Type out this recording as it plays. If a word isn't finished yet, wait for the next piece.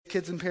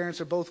kids and parents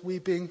are both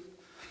weeping,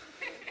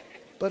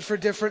 but for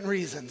different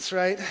reasons,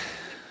 right?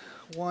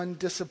 One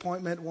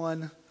disappointment,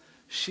 one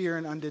sheer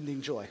and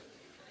unending joy.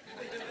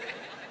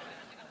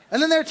 And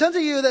then there are tons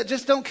of you that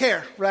just don't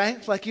care,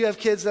 right? Like you have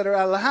kids that are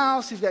out of the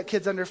house, you've got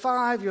kids under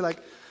 5, you're like,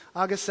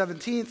 August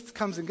 17th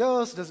comes and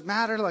goes, it doesn't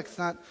matter, like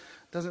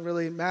doesn't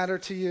really matter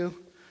to you.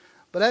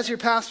 But as your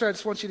pastor, I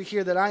just want you to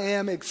hear that I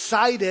am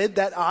excited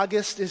that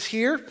August is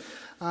here.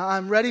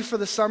 I'm ready for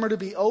the summer to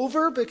be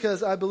over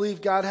because I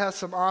believe God has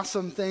some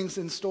awesome things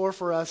in store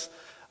for us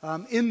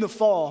in the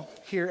fall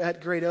here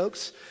at Great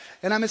Oaks.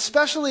 And I'm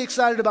especially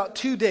excited about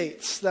 2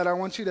 dates that I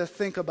want you to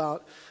think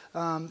about.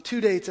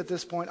 2 dates at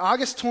this point,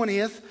 August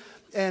 20th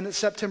and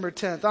September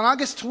 10th. On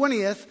August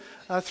 20th,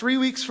 2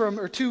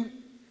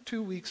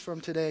 weeks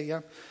from today,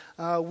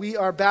 we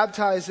are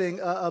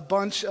baptizing a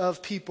bunch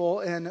of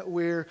people, and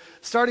we're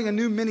starting a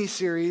new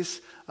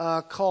mini-series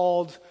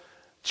called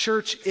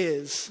Church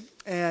Is.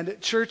 And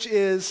Church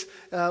Is,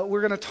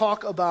 we're going to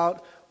talk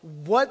about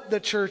what the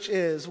church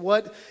is,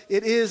 what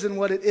it is and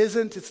what it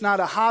isn't. It's not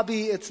a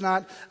hobby. It's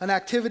not an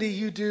activity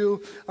you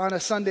do on a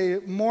Sunday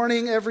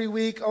morning every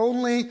week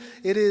only.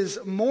 It is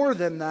more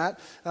than that.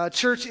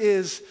 Church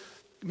is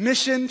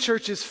mission,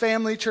 church is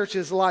family, church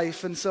is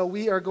life. And so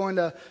we are going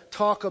to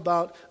talk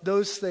about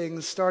those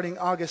things starting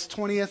August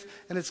 20th,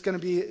 and it's going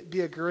to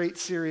be a great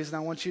series, and I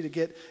want you to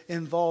get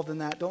involved in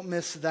that. Don't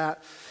miss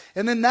that.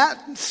 And then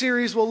that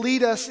series will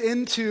lead us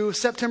into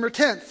September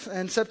 10th.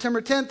 And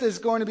September 10th is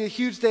going to be a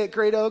huge day at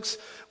Great Oaks.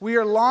 We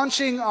are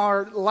launching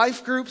our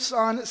life groups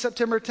on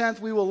September 10th.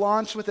 We will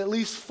launch with at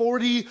least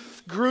 40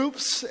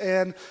 groups.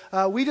 And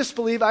I just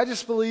believe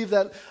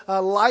that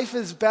life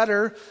is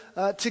better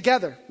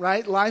together,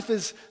 right? Life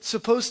is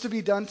supposed to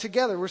be done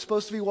together. We're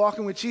supposed to be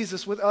walking with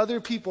Jesus, with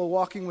other people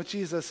walking with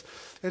Jesus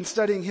and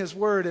studying His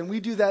Word. And we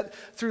do that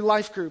through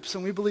life groups.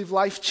 And we believe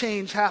life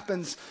change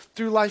happens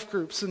through life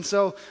groups. And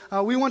so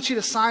we want you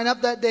to sign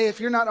up that day. If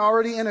you're not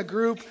already in a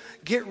group,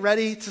 get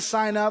ready to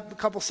sign up a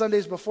couple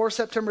Sundays before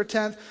September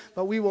 10th.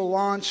 But we will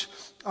launch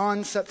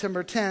on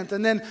September 10th.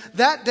 And then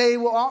that day,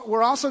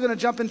 we're also going to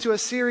jump into a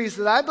series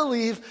that I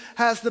believe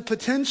has the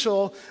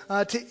potential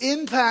to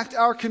impact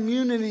our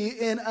community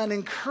in an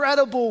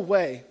incredible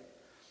way.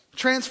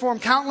 Transform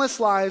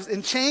countless lives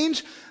and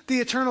change the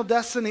eternal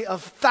destiny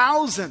of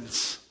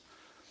thousands.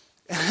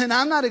 And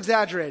I'm not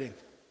exaggerating.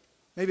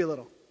 Maybe a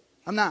little.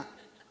 I'm not.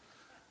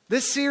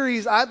 This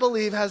series, I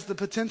believe, has the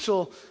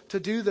potential to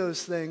do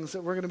those things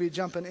that we're going to be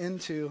jumping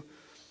into.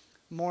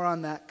 More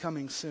on that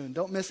coming soon.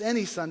 Don't miss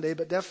any Sunday,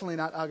 but definitely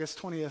not August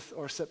 20th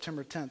or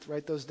September 10th.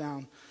 Write those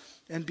down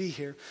and be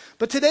here.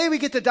 But today we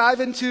get to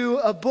dive into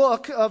a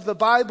book of the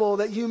Bible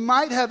that you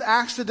might have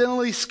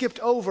accidentally skipped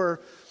over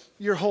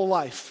your whole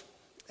life.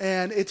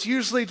 And it's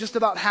usually just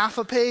about half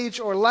a page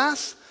or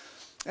less.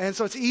 And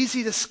so it's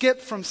easy to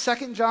skip from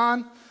 2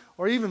 John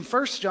or even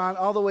 1 John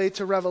all the way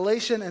to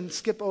Revelation and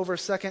skip over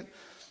 2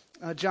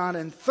 John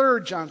and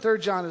 3 John. 3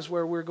 John is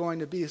where we're going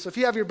to be. So if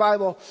you have your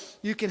Bible,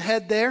 you can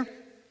head there.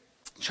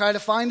 Try to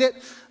find it.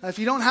 If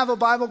you don't have a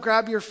Bible,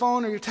 grab your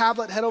phone or your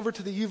tablet, head over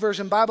to the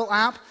YouVersion Bible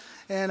app,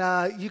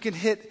 and you can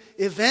hit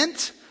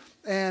Event,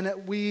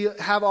 and we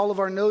have all of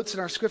our notes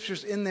and our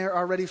scriptures in there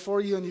already for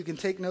you, and you can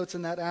take notes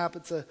in that app.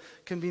 It's a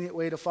convenient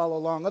way to follow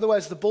along.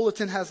 Otherwise, the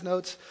bulletin has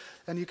notes,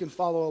 and you can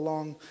follow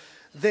along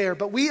there.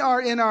 But we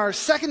are in our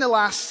second to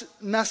last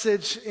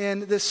message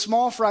in this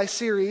small fry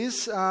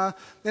series, and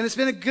it's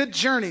been a good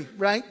journey,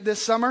 right, this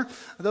summer.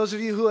 Those of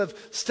you who have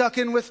stuck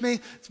in with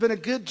me, it's been a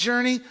good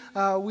journey.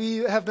 We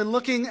have been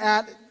looking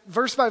at,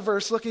 verse by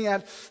verse, looking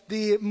at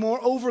the more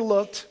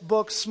overlooked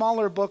books,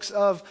 smaller books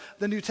of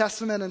the New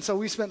Testament. And so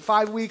we spent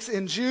 5 weeks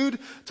in Jude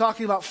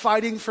talking about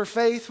fighting for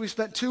faith. We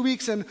spent 2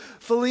 weeks in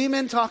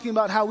Philemon talking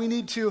about how we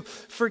need to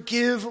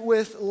forgive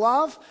with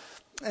love.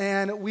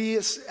 And we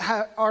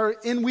are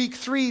in week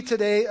 3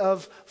 today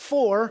of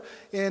 4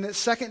 in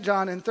 2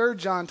 John and 3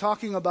 John,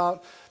 talking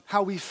about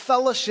how we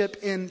fellowship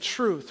in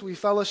truth. We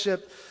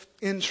fellowship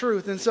in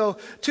truth. And so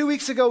 2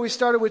 weeks ago, we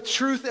started with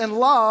truth and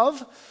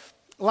love.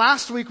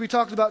 Last week, we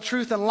talked about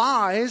truth and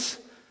lies.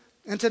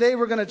 And today,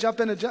 we're going to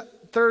jump into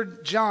 3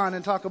 John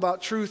and talk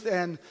about truth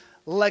and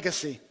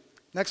legacy.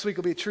 Next week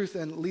will be truth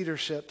and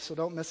leadership, so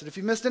don't miss it. If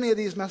you missed any of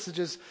these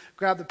messages,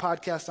 grab the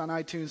podcast on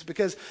iTunes,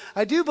 because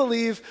I do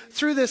believe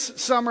through this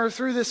summer,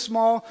 through this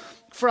small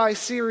fry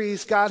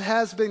series, God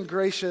has been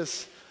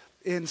gracious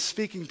in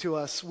speaking to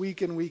us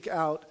week in, week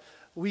out,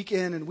 week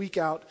in and week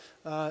out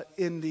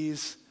in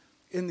these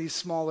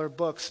smaller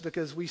books,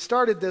 because we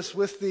started this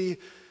with the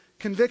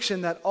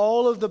conviction that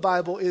all of the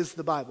Bible is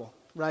the Bible,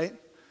 right?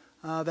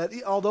 That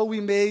although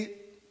we may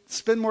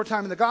spend more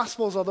time in the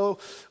Gospels, although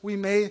we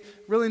may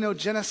really know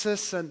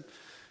Genesis and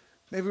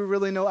maybe we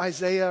really know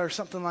Isaiah or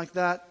something like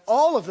that,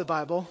 all of the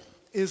Bible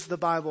is the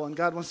Bible, and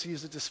God wants to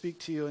use it to speak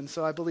to you. And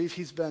so I believe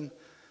He's been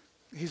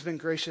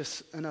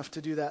gracious enough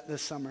to do that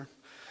this summer.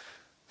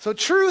 So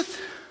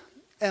truth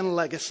and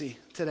legacy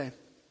today.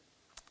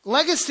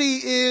 Legacy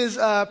is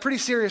a pretty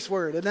serious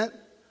word, isn't it?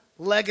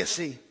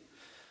 Legacy.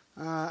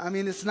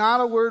 It's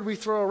not a word we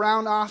throw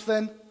around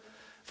often.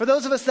 For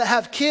those of us that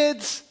have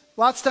kids,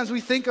 Lots of times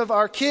we think of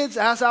our kids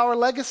as our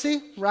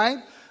legacy, right?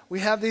 We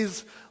have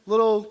these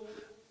little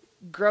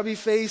grubby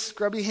face,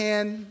 grubby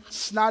hand,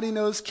 snotty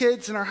nosed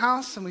kids in our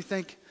house, and we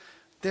think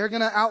they're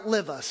going to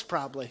outlive us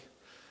probably.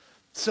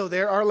 So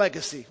they're our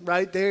legacy,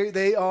 right?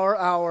 They are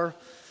our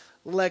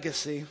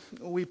legacy.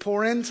 We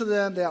pour into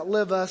them, they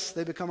outlive us,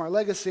 they become our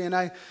legacy. And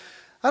I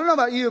don't know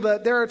about you,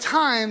 but there are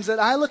times that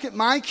I look at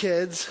my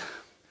kids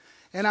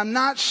and I'm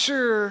not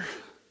sure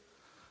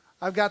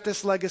I've got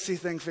this legacy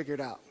thing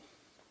figured out.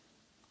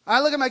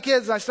 I look at my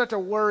kids and I start to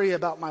worry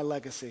about my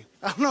legacy.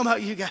 I don't know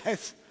about you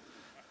guys.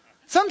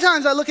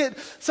 Sometimes I look at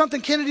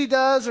something Kennedy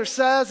does or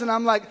says and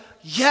I'm like,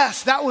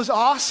 yes, that was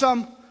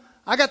awesome.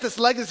 I got this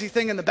legacy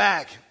thing in the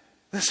bag.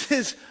 This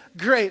is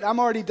great. I'm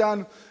already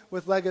done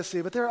with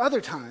legacy. But there are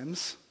other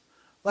times,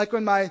 like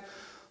when my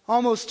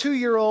almost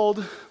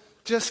 2-year-old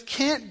just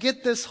can't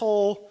get this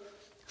whole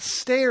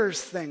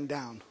stairs thing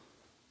down.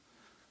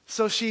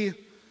 So she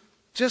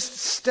just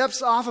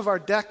steps off of our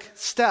deck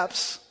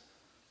steps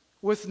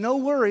with no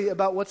worry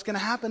about what's going to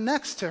happen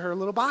next to her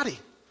little body.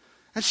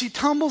 And she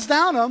tumbles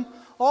down them,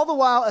 all the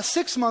while a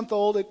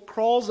 6-month-old, it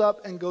crawls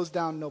up and goes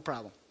down no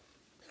problem.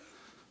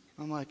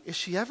 I'm like, is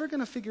she ever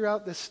going to figure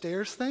out this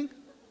stairs thing?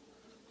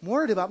 I'm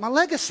worried about my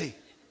legacy.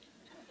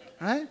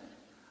 Right?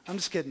 I'm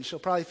just kidding. She'll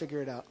probably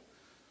figure it out.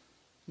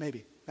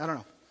 Maybe. I don't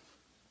know.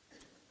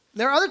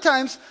 There are other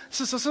times,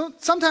 so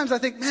sometimes I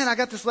think, man, I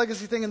got this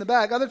legacy thing in the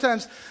bag. Other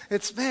times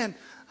it's, man,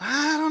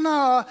 I don't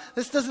know.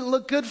 This doesn't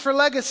look good for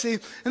legacy.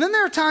 And then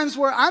there are times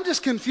where I'm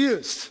just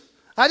confused.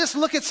 I just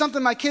look at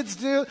something my kids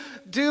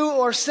do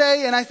or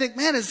say, and I think,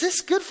 man, is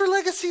this good for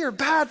legacy or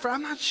bad for?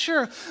 I'm not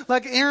sure.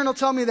 Like Aaron will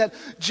tell me that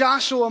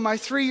Joshua, my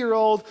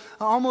 3-year-old,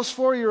 almost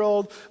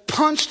 4-year-old,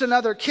 punched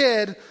another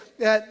kid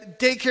at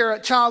daycare,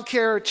 at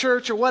childcare, or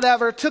church, or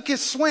whatever, took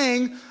his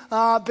swing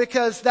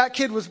because that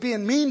kid was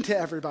being mean to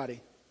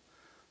everybody.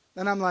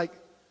 And I'm like,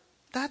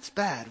 that's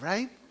bad,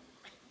 right?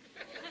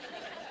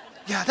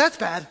 Yeah, that's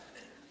bad.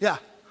 Yeah,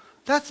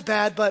 that's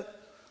bad, but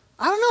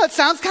I don't know, it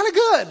sounds kind of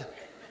good.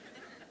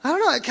 I don't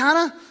know, it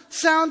kind of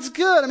sounds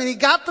good. I mean, he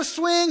got the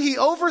swing, he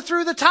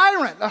overthrew the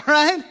tyrant, all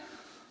right?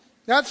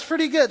 That's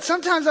pretty good.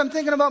 Sometimes I'm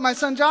thinking about my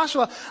son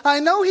Joshua. I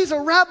know he's a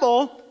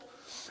rebel,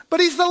 but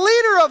he's the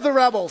leader of the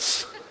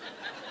rebels.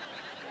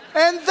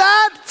 And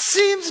that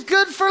seems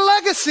good for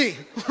legacy,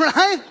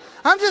 right?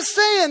 I'm just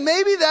saying,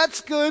 maybe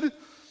that's good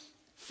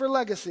for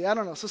legacy. I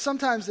don't know. So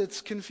sometimes it's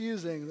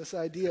confusing, this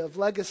idea of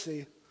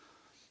legacy.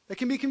 It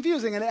can be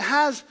confusing, and it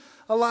has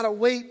a lot of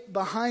weight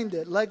behind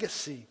it,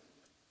 legacy.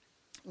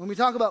 When we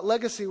talk about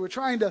legacy, we're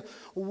trying to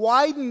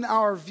widen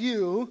our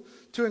view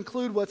to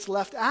include what's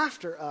left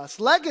after us.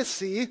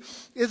 Legacy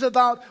is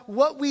about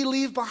what we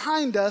leave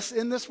behind us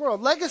in this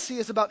world. Legacy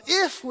is about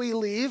if we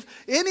leave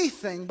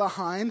anything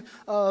behind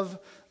of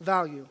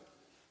value.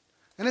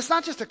 And it's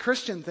not just a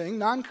Christian thing.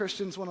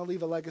 Non-Christians want to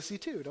leave a legacy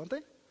too, don't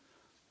they?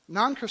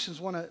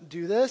 Non-Christians want to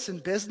do this in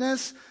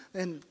business,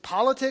 in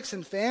politics,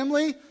 in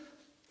family,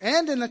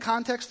 and in the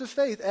context of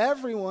faith.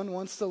 Everyone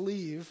wants to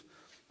leave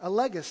a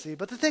legacy.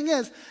 But the thing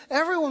is,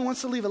 everyone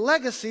wants to leave a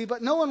legacy,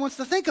 but no one wants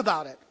to think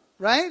about it,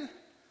 right?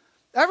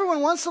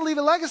 Everyone wants to leave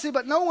a legacy,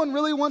 but no one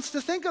really wants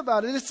to think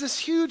about it. It's this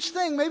huge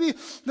thing, maybe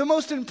the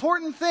most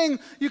important thing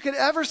you could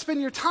ever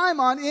spend your time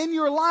on in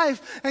your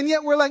life, and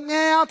yet we're like,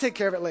 nah, I'll take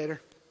care of it later.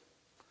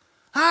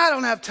 I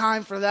don't have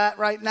time for that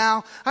right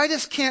now. I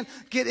just can't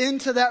get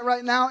into that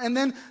right now. And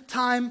then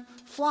time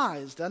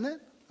flies, doesn't it?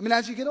 I mean,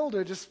 as you get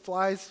older, it just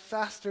flies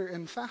faster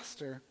and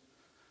faster.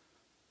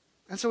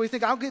 And so we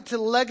think, I'll get to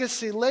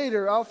legacy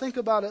later. I'll think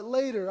about it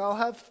later. I'll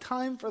have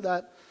time for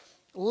that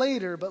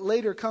later. But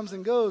later comes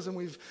and goes, and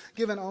we've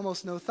given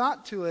almost no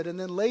thought to it. And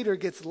then later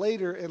gets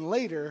later and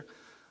later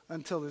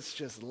until it's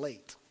just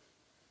late.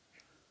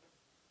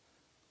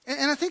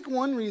 And I think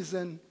one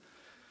reason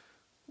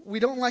we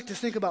don't like to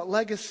think about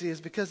legacy is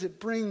because it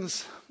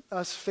brings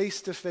us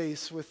face to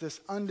face with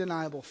this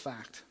undeniable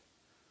fact.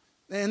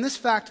 And this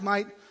fact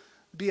might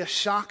be a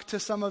shock to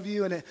some of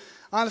you, and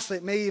honestly,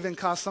 it may even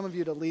cause some of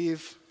you to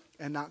leave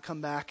and not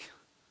come back.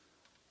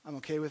 I'm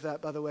okay with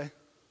that, by the way,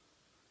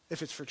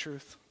 if it's for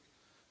truth.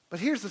 But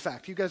here's the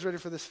fact. You guys ready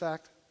for this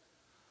fact?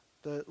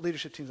 The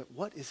leadership team's like,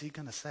 what is he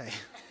going to say?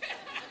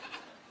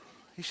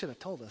 He should have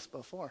told us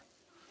before.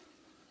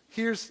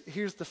 Here's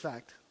the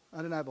fact,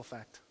 undeniable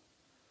fact.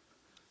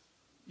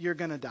 You're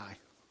going to die.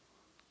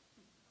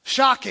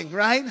 Shocking,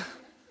 right? And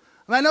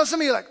I know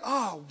some of you are like,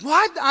 oh,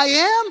 what? I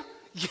am?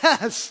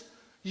 Yes.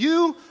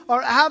 You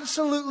are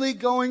absolutely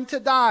going to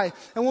die.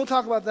 And we'll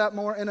talk about that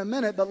more in a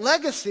minute. But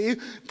legacy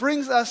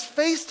brings us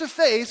face to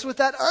face with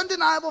that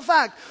undeniable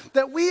fact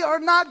that we are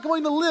not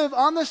going to live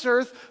on this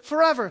earth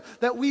forever,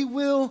 that we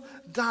will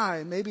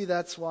die. Maybe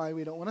that's why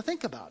we don't want to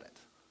think about it.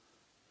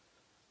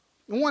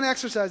 And one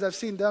exercise I've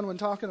seen done when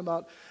talking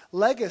about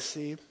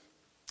legacy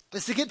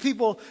is to get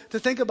people to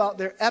think about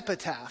their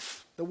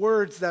epitaph, the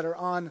words that are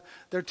on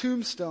their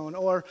tombstone,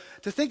 or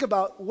to think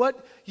about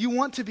what you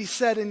want to be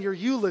said in your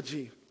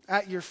eulogy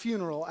at your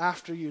funeral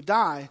after you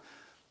die.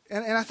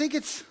 And I think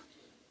it's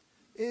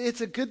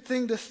a good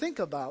thing to think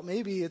about.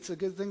 Maybe it's a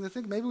good thing to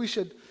think. Maybe we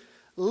should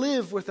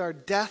live with our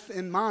death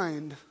in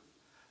mind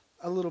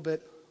a little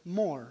bit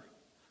more.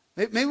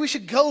 Maybe we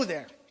should go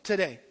there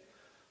today.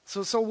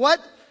 So what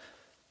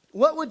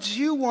would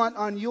you want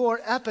on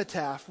your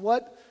epitaph?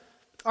 What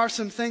are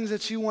some things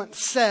that you want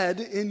said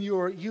in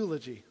your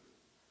eulogy?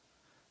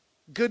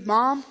 Good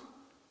mom?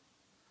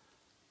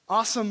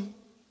 Awesome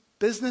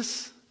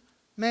business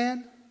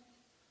man?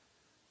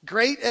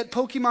 Great at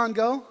Pokemon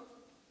Go?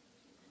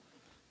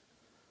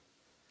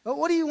 But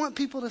what do you want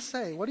people to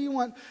say? What do you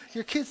want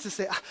your kids to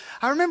say?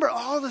 I remember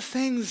all the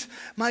things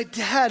my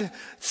dad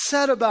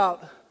said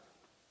about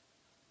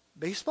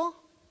baseball,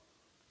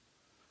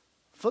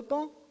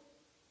 football,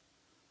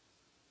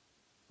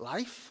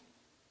 life.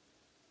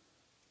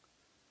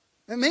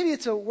 And maybe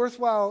it's a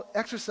worthwhile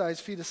exercise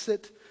for you to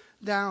sit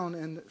down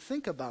and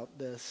think about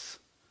this.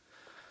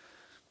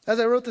 As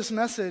I wrote this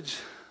message,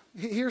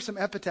 here are some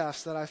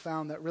epitaphs that I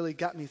found that really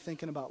got me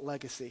thinking about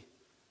legacy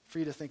for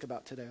you to think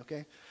about today,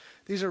 okay?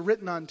 These are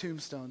written on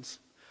tombstones.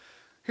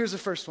 Here's the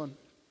first one.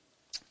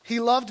 He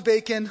loved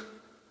bacon.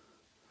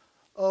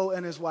 Oh,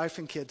 and his wife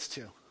and kids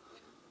too.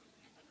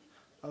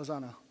 I was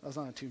on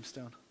a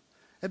tombstone.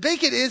 And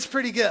bacon is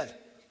pretty good.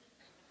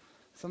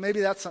 So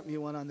maybe that's something you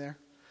want on there.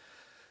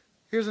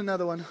 Here's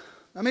another one.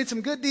 I made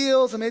some good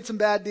deals. I made some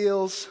bad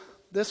deals.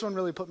 This one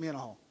really put me in a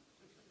hole.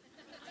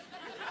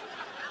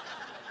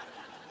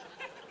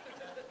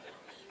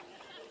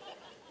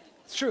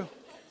 It's true.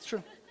 It's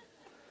true.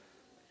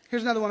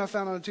 Here's another one I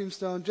found on a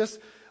tombstone. Just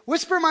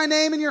whisper my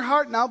name in your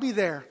heart and I'll be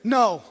there.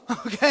 No.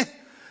 Okay?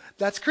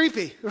 That's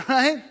creepy,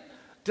 right?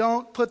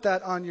 Don't put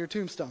that on your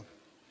tombstone.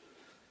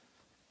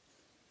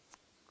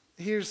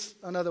 Here's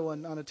another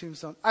one on a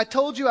tombstone. I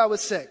told you I was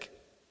sick.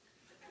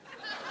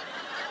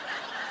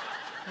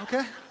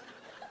 Okay?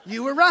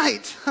 You were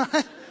right.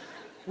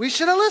 We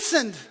should have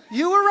listened.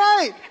 You were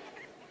right.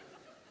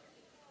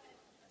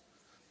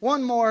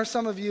 One more.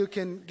 Some of you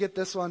can get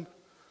this one.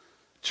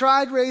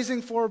 Tried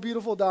raising 4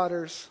 beautiful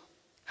daughters.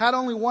 Had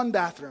only one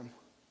bathroom.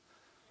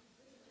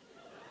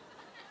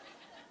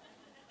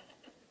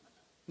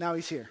 Now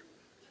he's here.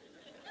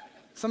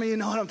 Some of you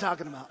know what I'm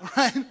talking about,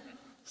 right?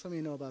 Some of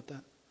you know about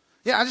that.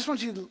 Yeah, I just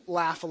want you to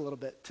laugh a little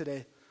bit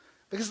today.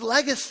 Because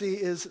legacy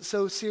is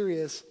so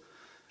serious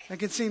and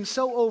can seem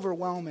so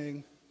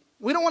overwhelming.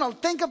 We don't want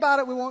to think about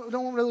it. We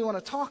don't really want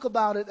to talk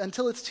about it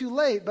until it's too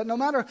late. But no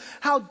matter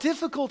how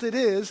difficult it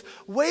is,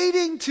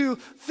 waiting to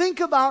think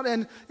about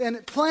and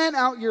plan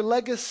out your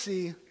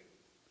legacy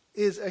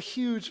is a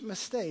huge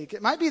mistake.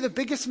 It might be the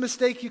biggest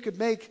mistake you could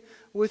make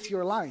with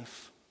your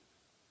life.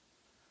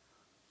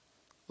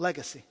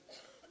 Legacy.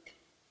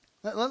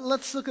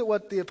 Let's look at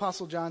what the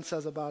Apostle John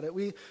says about it.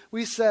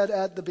 We said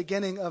at the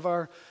beginning of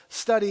our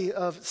study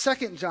of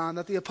 2 John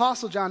that the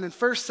Apostle John in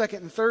 1st, 2nd,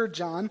 and 3rd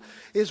John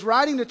is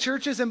writing to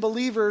churches and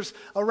believers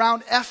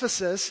around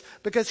Ephesus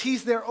because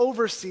he's their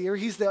overseer,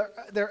 he's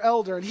their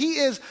elder. And he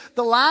is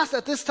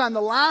at this time, the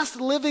last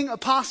living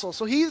apostle.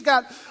 So he's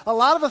got a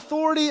lot of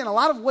authority and a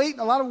lot of weight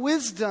and a lot of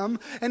wisdom,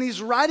 and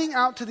he's writing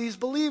out to these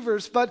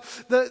believers. But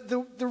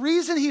the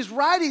reason he's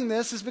writing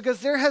this is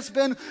because there has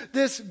been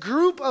this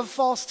group of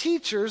false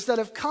teachers that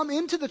have come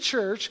into the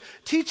church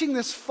teaching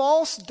this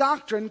false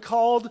doctrine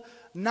called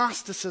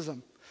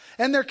Gnosticism.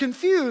 And they're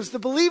confused. The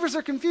believers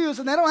are confused,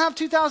 and they don't have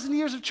 2,000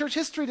 years of church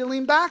history to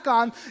lean back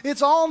on.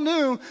 It's all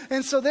new,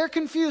 and so they're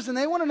confused, and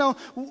they want to know,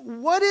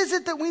 what is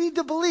it that we need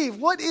to believe?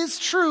 What is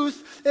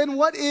truth, and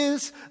what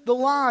is the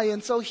lie?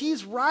 And so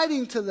he's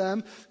writing to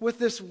them with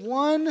this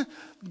one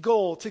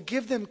goal, to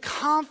give them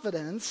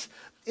confidence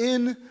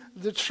in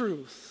the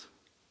truth.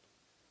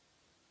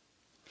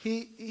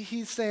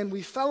 He's saying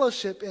we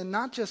fellowship in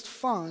not just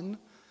fun,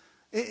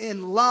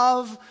 in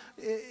love,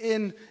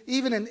 in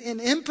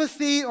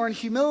empathy or in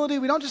humility.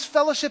 We don't just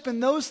fellowship in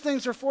those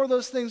things or for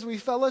those things. We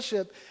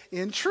fellowship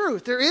in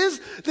truth. There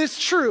is this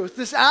truth,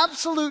 this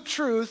absolute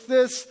truth,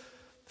 this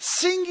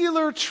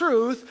singular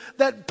truth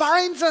that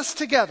binds us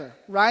together,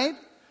 right?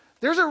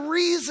 There's a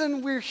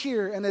reason we're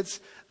here, and it's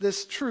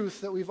this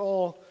truth that we've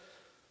all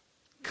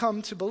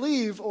come to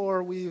believe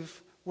or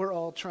we're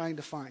all trying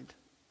to find.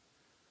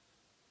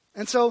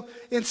 And so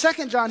in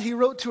 2 John, he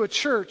wrote to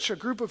a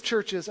group of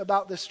churches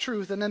about this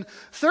truth. And then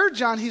 3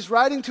 John, he's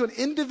writing to an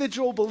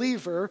individual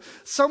believer,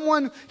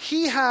 someone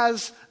he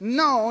has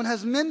known,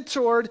 has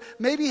mentored,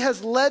 maybe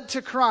has led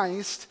to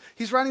Christ.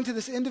 He's writing to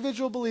this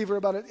individual believer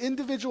about an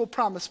individual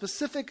problem, a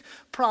specific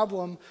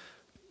problem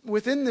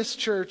within this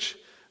church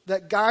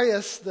that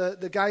Gaius,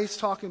 the guy he's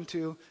talking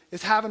to,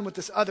 is having with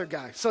this other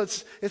guy. So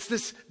it's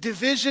this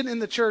division in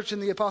the church,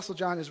 and the Apostle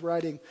John is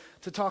writing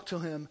to talk to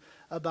him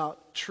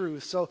about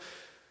truth. So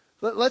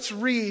let's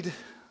read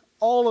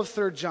all of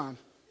 3 John.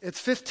 It's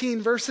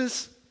 15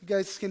 verses. You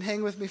guys can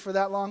hang with me for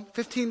that long.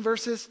 15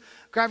 verses.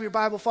 Grab your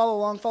Bible, follow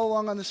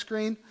along on the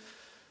screen.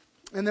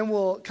 And then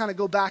we'll kind of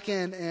go back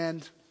in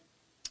and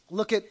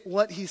look at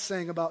what he's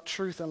saying about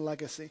truth and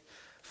legacy.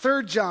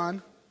 3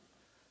 John,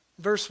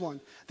 verse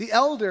 1. The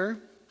elder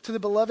to the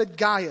beloved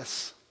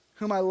Gaius,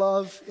 whom I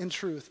love in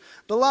truth.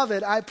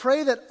 Beloved, I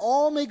pray that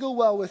all may go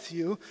well with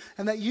you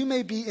and that you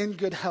may be in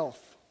good health,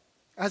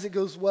 as it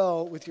goes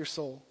well with your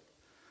soul.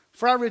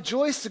 For I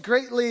rejoiced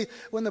greatly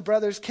when the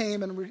brothers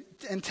came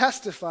and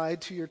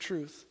testified to your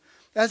truth.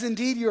 As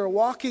indeed you are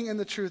walking in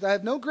the truth, I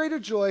have no greater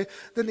joy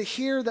than to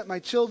hear that my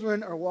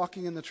children are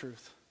walking in the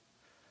truth.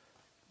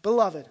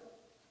 Beloved,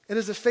 it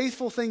is a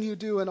faithful thing you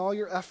do in all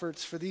your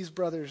efforts for these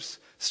brothers,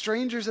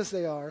 strangers as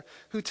they are,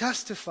 who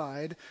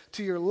testified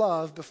to your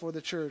love before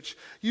the church.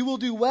 You will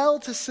do well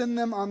to send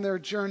them on their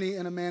journey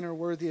in a manner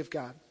worthy of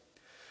God.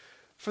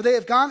 For they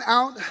have gone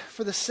out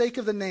for the sake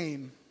of the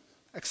name,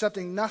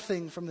 accepting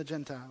nothing from the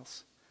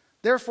Gentiles.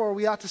 Therefore,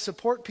 we ought to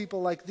support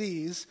people like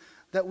these,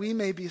 that we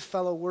may be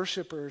fellow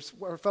worshipers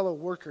or fellow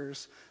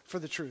workers for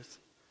the truth.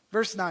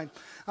 Verse 9,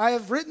 I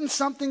have written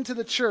something to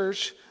the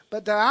church,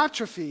 but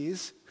that.To,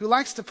 who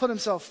likes to put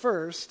himself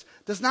first,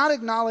 does not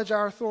acknowledge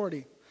our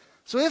authority.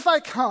 So if I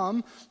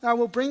come, I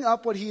will bring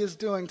up what he is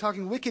doing,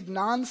 talking wicked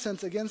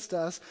nonsense against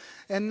us,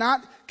 and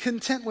not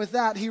content with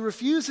that, he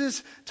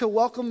refuses to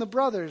welcome the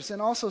brothers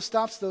and also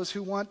stops those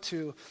who want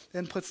to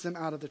and puts them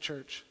out of the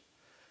church.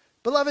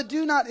 Beloved,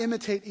 do not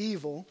imitate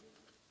evil,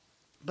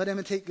 but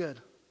imitate good.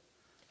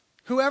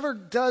 Whoever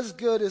does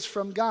good is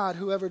from God.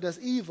 Whoever does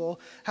evil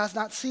has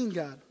not seen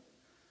God.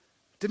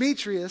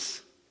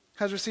 Demetrius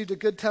has received a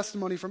good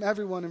testimony from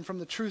everyone and from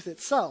the truth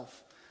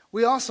itself.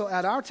 We also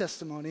add our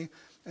testimony,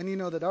 and you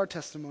know that our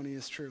testimony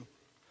is true.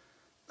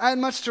 I had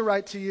much to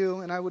write to you,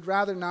 and I would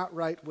rather not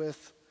write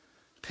with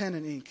pen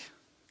and ink.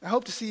 I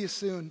hope to see you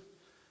soon,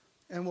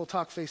 and we'll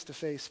talk face to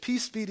face.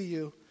 Peace be to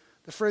you.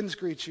 The friends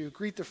greet you.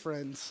 Greet the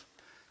friends,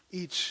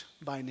 each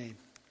by name.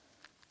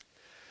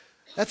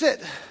 That's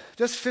it.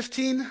 Just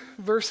 15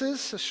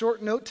 verses, a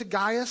short note to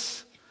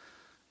Gaius,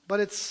 but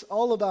it's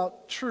all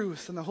about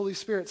truth, and the Holy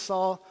Spirit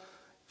saw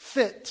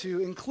fit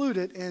to include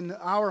it in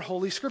our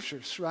holy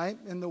scriptures, right?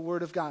 In the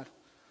Word of God.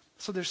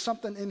 So there's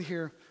something in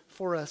here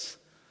for us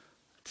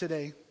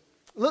today.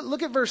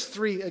 Look at verse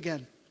 3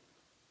 again.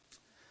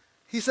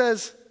 He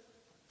says,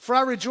 for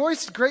I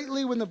rejoiced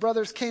greatly when the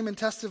brothers came and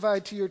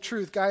testified to your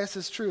truth,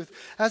 Gaius' truth,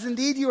 as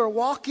indeed you are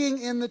walking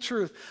in the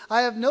truth.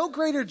 I have no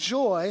greater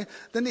joy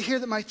than to hear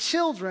that my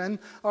children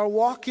are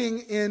walking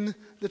in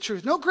the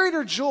truth. No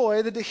greater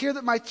joy than to hear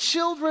that my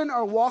children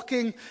are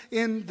walking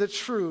in the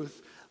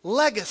truth.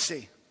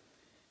 Legacy.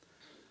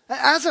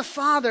 As a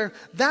father,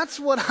 that's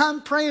what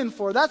I'm praying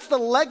for. That's the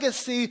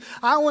legacy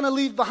I want to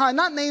leave behind.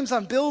 Not names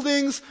on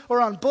buildings or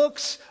on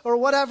books or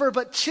whatever,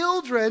 but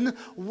children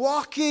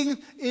walking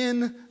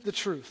in the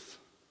truth.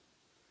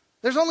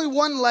 There's only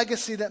one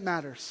legacy that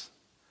matters.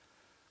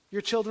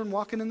 Your children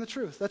walking in the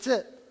truth. That's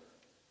it.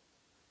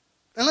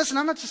 And listen,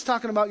 I'm not just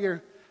talking about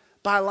your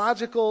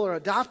biological or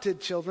adopted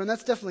children.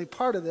 That's definitely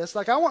part of this.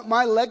 Like, I want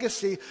my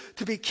legacy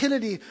to be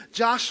Kennedy,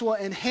 Joshua,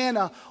 and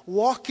Hannah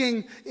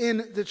walking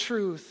in the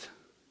truth.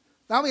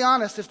 I'll be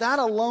honest, if that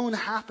alone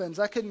happens,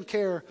 I couldn't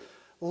care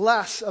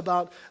less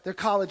about their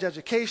college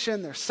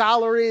education, their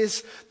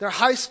salaries, their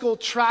high school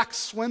track or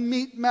swim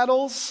meet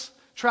medals.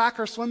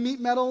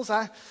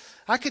 I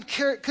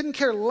couldn't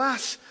care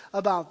less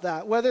about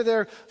that. Whether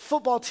their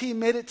football team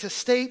made it to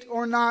state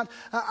or not,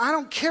 I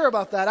don't care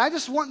about that. I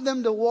just want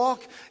them to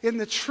walk in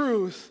the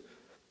truth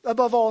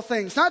above all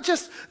things. Not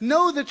just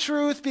know the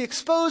truth, be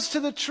exposed to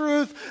the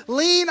truth,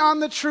 lean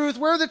on the truth,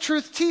 wear the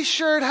truth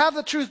t-shirt, have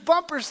the truth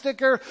bumper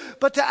sticker,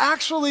 but to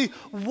actually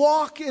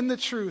walk in the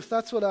truth.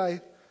 That's what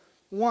I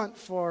want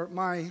for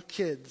my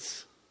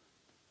kids.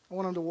 I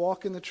want them to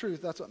walk in the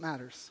truth. That's what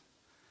matters.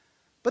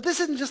 But this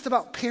isn't just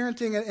about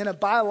parenting in a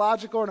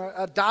biological or an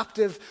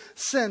adoptive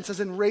sense, as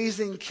in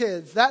raising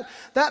kids. That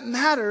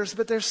matters,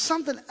 but there's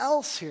something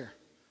else here.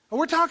 And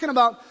we're talking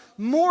about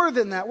more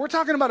than that. We're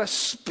talking about a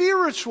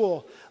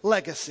spiritual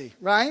legacy,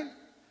 right?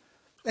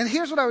 And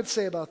here's what I would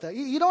say about that.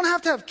 You don't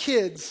have to have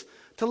kids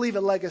to leave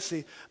a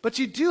legacy, but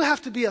you do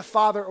have to be a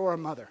father or a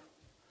mother.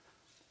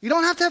 You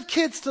don't have to have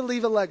kids to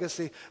leave a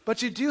legacy,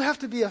 but you do have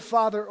to be a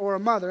father or a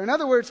mother. In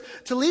other words,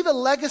 to leave a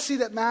legacy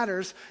that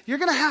matters, you're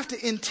going to have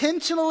to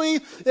intentionally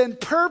and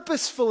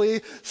purposefully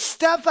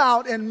step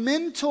out and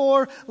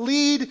mentor,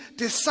 lead,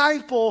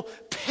 disciple,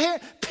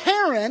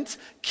 parent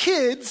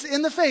kids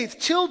in the faith,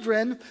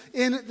 children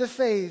in the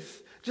faith.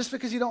 Just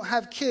because you don't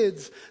have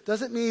kids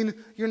doesn't mean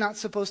you're not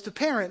supposed to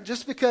parent.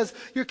 Just because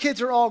your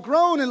kids are all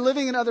grown and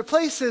living in other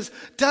places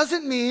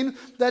doesn't mean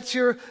that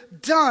you're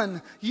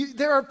done.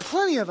 There are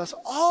plenty of us,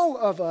 all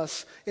of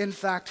us, in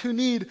fact, who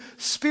need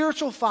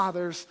spiritual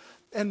fathers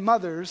and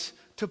mothers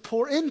to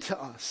pour into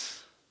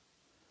us,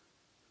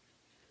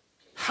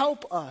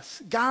 help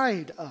us,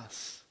 guide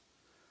us.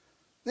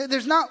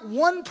 There's not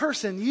one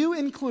person, you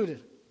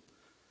included,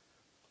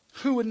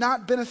 who would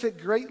not benefit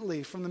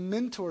greatly from the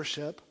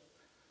mentorship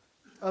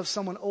of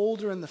someone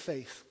older in the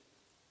faith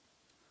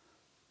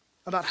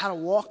about how to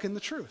walk in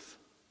the truth.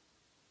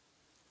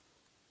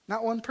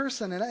 Not one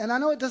person. And I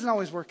know it doesn't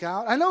always work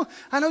out. I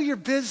know you're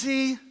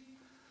busy.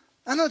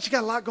 I know that you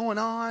got a lot going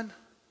on.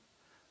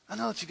 I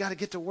know that you got to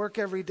get to work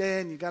every day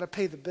and you got to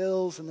pay the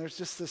bills and there's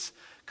just this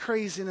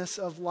craziness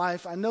of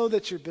life. I know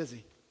that you're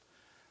busy.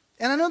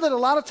 And I know that a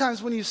lot of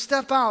times when you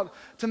step out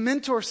to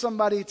mentor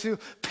somebody, to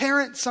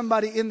parent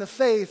somebody in the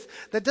faith,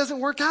 that doesn't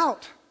work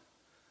out.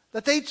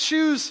 That they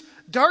choose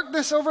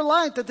darkness over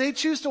light, that they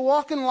choose to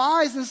walk in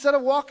lies instead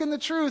of walk in the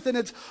truth. And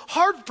it's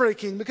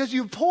heartbreaking because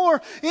you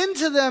pour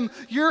into them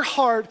your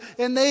heart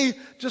and they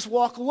just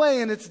walk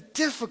away, and it's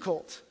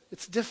difficult.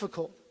 It's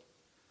difficult.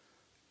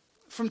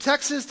 From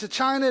Texas to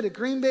China to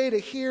Green Bay to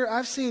here,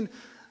 I've seen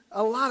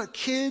a lot of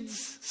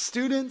kids,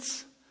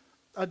 students,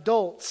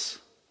 adults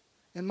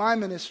in my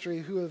ministry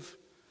who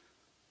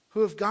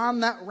have gone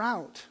that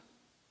route,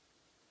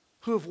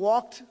 who have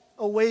walked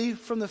away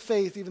from the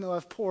faith even though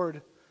I've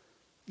poured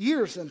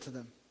years into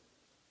them.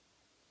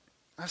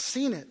 I've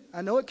seen it.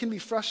 I know it can be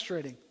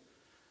frustrating.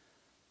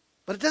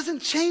 But it doesn't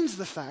change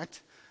the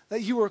fact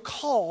that you were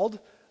called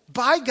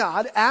by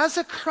God as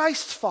a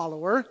Christ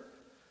follower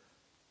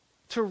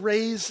to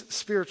raise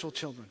spiritual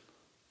children.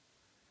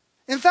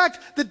 In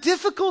fact, the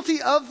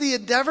difficulty of the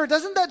endeavor,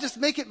 doesn't that just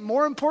make it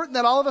more important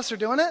that all of us are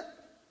doing it?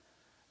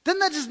 Doesn't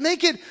that just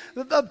make it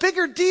a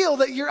bigger deal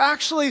that you're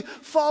actually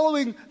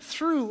following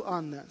through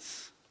on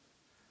this?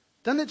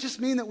 Doesn't it just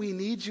mean that we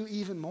need you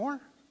even more?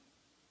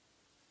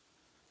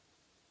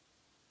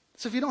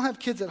 So if you don't have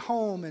kids at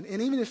home, and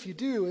even if you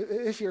do,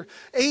 if you're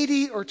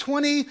 80 or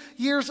 20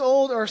 years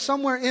old or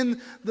somewhere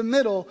in the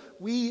middle,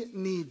 we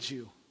need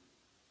you.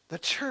 The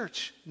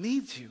church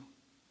needs you.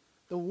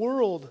 The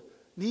world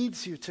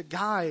needs you to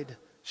guide,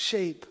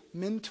 shape,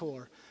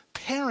 mentor,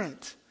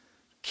 parent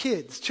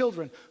kids,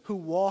 children who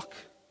walk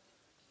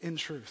in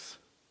truth.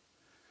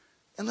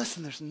 And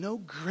listen, there's no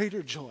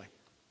greater joy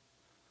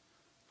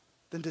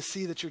than to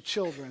see that your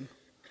children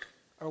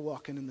are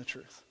walking in the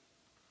truth.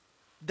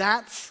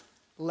 That's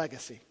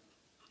legacy.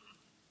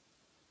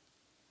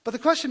 But the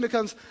question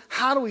becomes,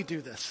 how do we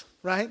do this,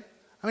 right?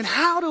 I mean,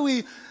 how do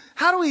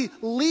we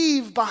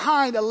leave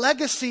behind a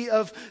legacy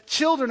of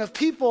children, of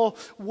people,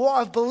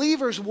 of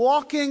believers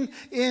walking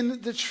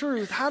in the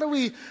truth? How do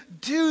we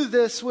do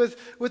this with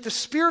the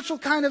spiritual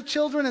kind of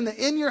children and the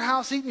in your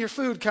house eating your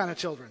food kind of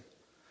children?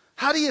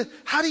 How do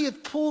you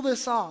pull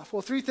this off?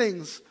 Well, three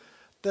things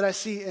that I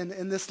see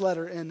in this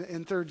letter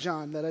in 3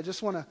 John that I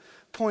just want to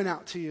point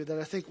out to you that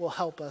I think will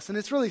help us. And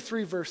it's really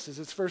 3 verses.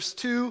 It's verse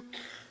 2,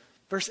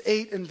 verse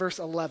 8, and verse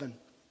 11.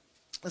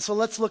 And so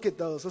let's look at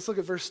those. Let's look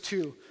at verse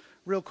 2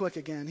 real quick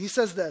again. He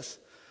says this: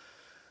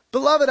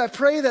 "Beloved, I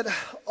pray that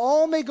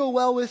all may go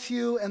well with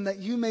you and that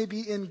you may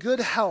be in good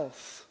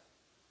health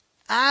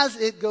as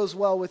it goes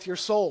well with your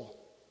soul.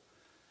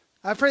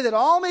 I pray that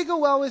all may go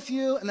well with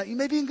you and that you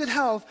may be in good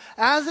health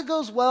as it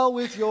goes well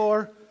with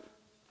your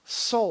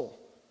soul."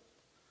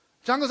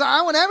 John goes,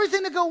 I want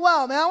everything to go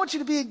well, man. I want you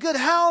to be in good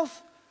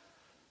health.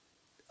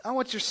 I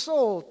want your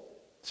soul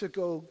to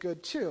go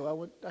good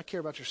too. I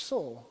care about your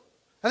soul.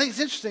 I think it's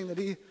interesting that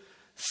he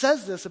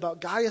says this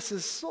about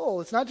Gaius'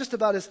 soul. It's not just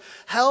about his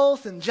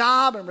health and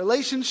job and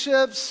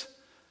relationships.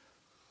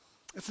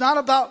 It's not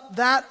about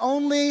that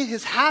only,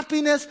 his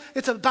happiness.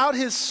 It's about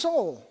his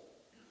soul.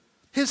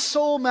 His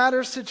soul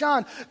matters to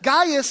John.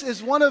 Gaius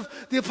is one of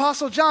the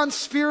Apostle John's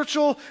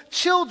spiritual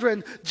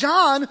children.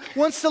 John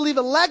wants to leave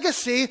a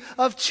legacy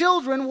of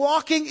children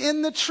walking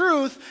in the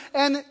truth,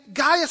 and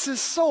Gaius'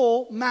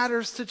 soul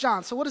matters to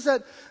John. So what does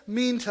that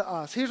mean to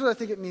us? Here's what I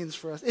think it means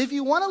for us. If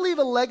you want to leave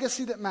a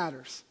legacy that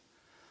matters,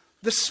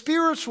 the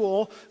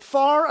spiritual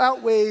far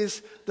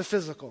outweighs the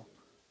physical.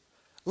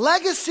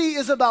 Legacy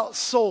is about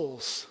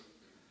souls,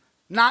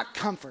 not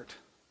comfort.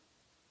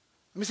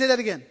 Let me say that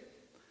again.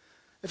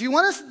 If you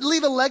want to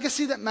leave a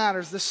legacy that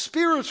matters, the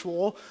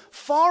spiritual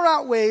far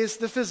outweighs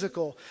the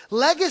physical.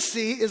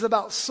 Legacy is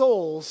about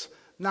souls,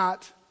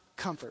 not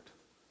comfort.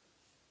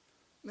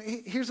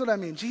 Here's what I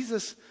mean.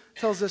 Jesus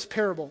tells this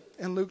parable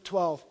in Luke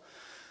 12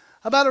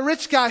 about a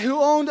rich guy who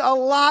owned a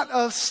lot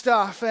of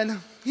stuff. And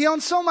he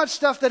owned so much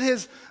stuff that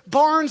his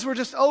barns were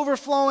just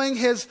overflowing.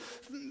 His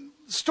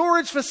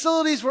storage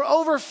facilities were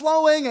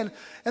overflowing.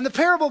 And the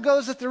parable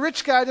goes that the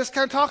rich guy just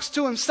kind of talks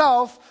to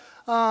himself.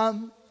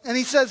 And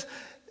he says,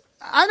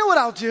 I know what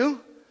I'll do.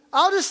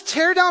 I'll just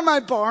tear down my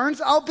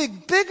barns. I'll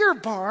build bigger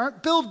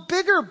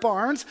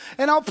barns,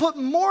 and I'll put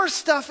more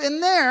stuff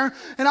in there,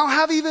 and I'll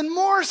have even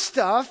more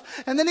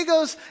stuff. And then he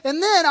goes,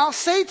 and then I'll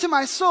say to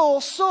my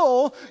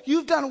soul,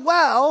 you've done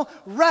well,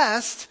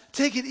 rest,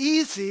 take it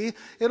easy.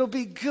 It'll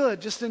be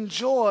good. Just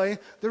enjoy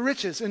the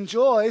riches.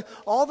 Enjoy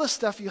all the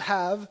stuff you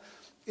have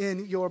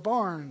in your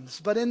barns.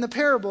 But in the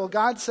parable,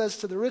 God says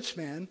to the rich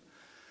man,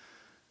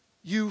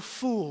 you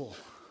fool.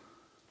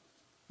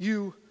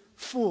 You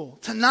fool.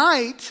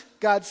 Tonight,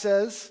 God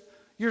says,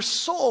 your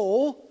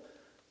soul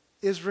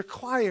is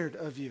required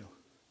of you.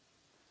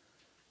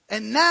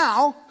 And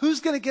now, who's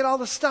going to get all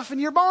the stuff in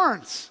your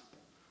barns?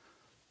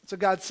 That's what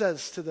God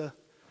says to the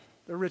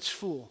rich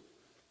fool.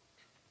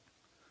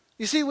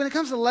 You see, when it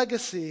comes to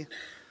legacy,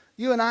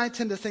 you and I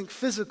tend to think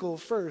physical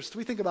first.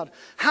 We think about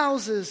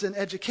houses and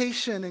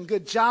education and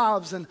good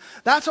jobs, and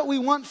that's what we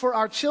want for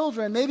our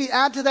children. Maybe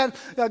add to that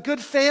a good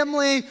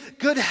family,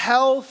 good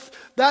health.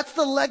 That's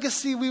the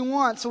legacy we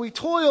want. So we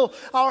toil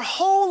our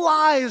whole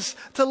lives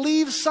to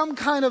leave some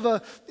kind of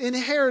a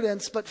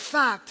inheritance. But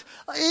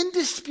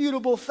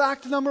indisputable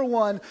fact number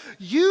one,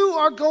 you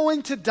are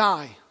going to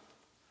die.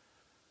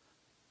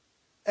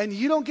 And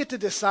you don't get to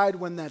decide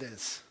when that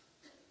is.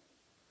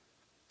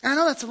 And I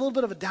know that's a little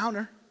bit of a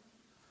downer.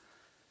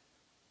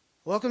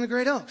 Welcome to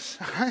Great Oaks,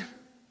 all right?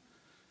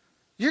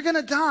 You're going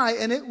to die,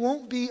 and it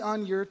won't be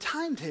on your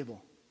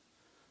timetable.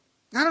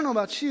 I don't know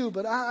about you,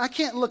 but I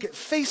can't look at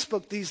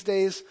Facebook these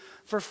days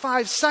for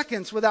 5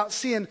 seconds without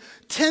seeing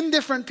 10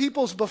 different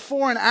people's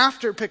before and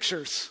after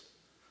pictures.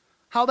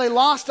 How they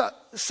lost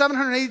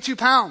 782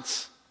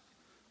 pounds,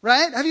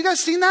 right? Have you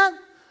guys seen that?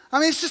 I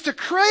mean, it's just a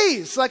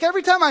craze. Like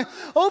every time I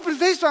open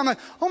Facebook, I'm like,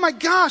 oh my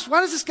gosh, why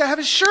does this guy have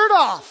his shirt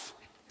off?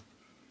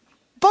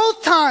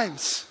 Both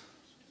times.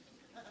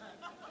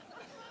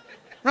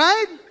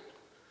 Right?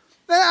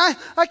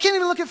 I can't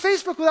even look at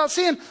Facebook without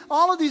seeing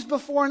all of these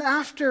before and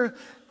after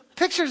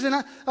pictures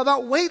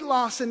about weight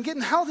loss and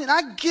getting healthy. And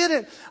I get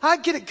it.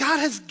 God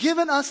has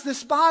given us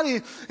this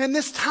body and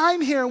this time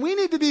here. And we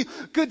need to be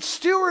good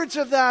stewards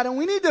of that. And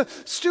we need to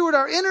steward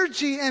our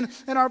energy and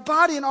our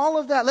body and all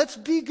of that. Let's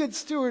be good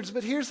stewards.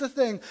 But here's the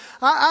thing.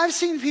 I've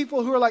seen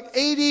people who are like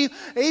 80,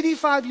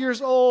 85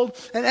 years old.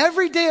 And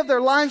every day of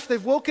their life,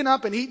 they've woken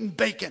up and eaten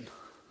bacon.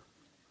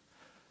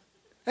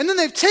 And then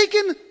they've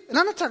taken, and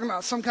I'm not talking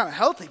about some kind of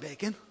healthy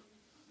bacon.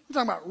 I'm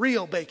talking about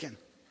real bacon.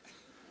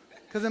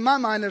 Because in my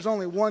mind, there's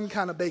only one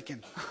kind of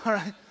bacon. All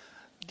right?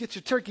 Get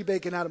your turkey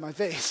bacon out of my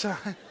face. All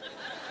right?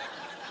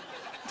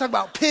 I'm talking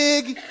about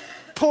pig,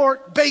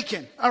 pork,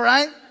 bacon. All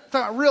right? I'm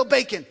talking about real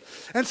bacon.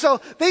 And so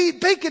they eat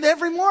bacon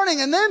every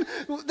morning, and then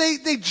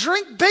they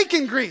drink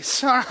bacon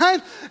grease. All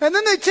right? And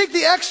then they take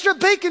the extra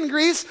bacon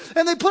grease,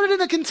 and they put it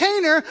in a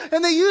container,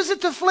 and they use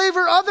it to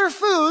flavor other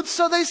foods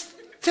so they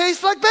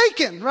taste like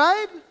bacon,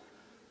 right?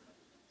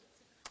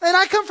 And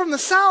I come from the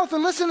South,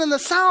 and listen, in the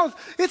South,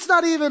 it's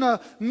not even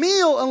a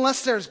meal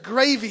unless there's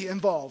gravy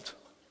involved.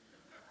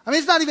 I mean,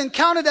 it's not even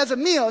counted as a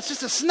meal. It's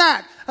just a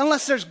snack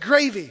unless there's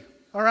gravy,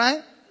 all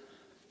right?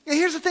 And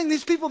here's the thing.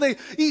 These people, they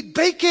eat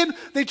bacon,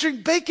 they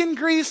drink bacon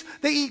grease,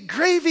 they eat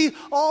gravy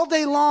all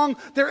day long.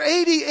 They're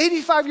 80,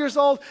 85 years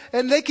old,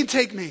 and they can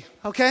take me,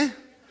 okay?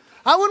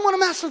 I wouldn't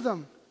want to mess with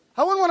them.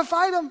 I wouldn't want to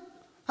fight them.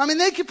 I mean,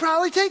 they could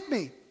probably take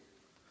me.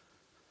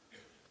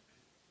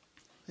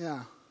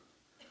 Yeah.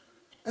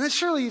 And then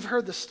surely you've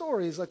heard the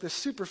stories like this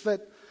super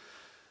fit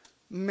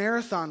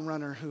marathon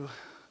runner who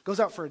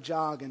goes out for a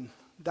jog and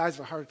dies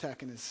of a heart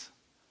attack in his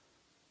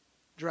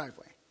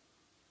driveway.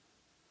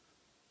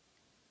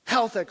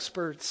 Health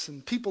experts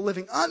and people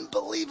living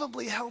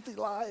unbelievably healthy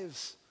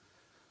lives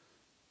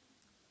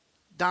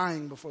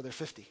dying before they're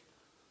 50.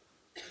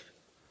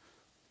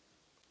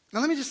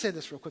 Now let me just say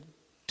this real quick.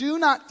 Do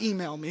not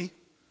email me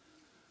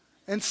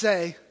and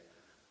say,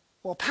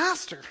 well,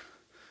 Pastor,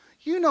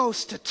 you know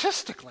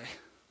statistically,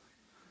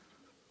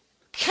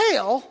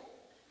 kale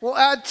will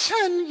add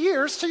 10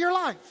 years to your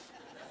life.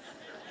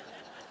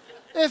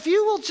 If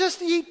you will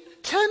just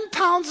eat 10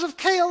 pounds of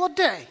kale a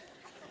day,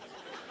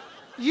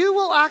 you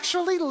will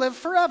actually live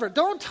forever.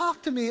 Don't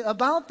talk to me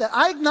about that.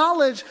 I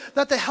acknowledge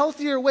that the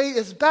healthier way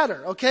is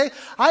better, okay?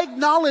 I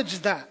acknowledge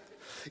that.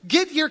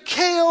 Get your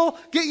kale,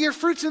 get your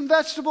fruits and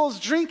vegetables,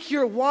 drink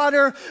your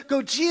water,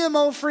 go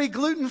GMO-free,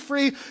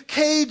 gluten-free,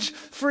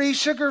 cage-free,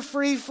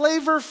 sugar-free,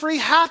 flavor-free,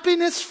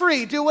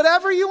 happiness-free. Do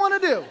whatever you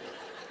want to do.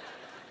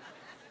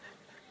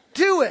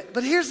 Do it.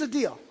 But here's the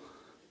deal.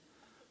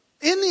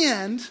 In the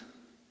end,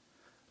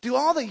 do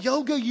all the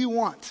yoga you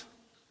want.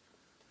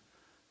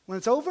 When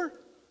it's over,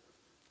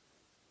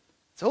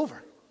 it's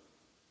over.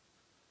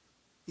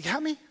 You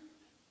got me?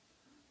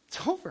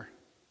 It's over.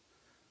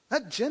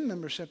 That gym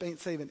membership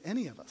ain't saving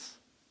any of us.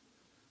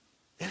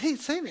 It ain't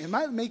saving. It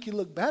might make you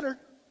look better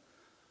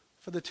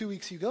for the 2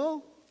 weeks you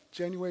go,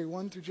 January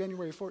 1 through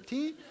January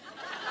 14.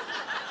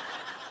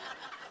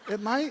 It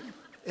might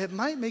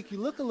make you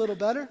look a little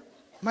better.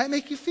 It might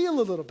make you feel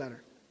a little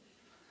better.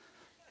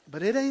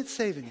 But it ain't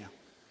saving you.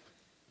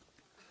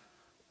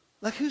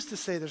 Like, who's to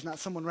say there's not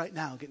someone right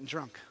now getting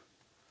drunk,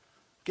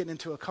 getting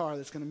into a car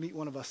that's going to meet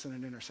one of us in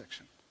an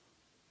intersection?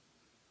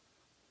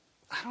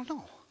 I don't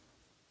know.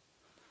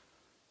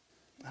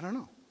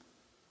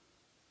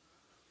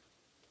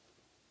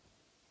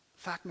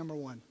 Fact number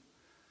one,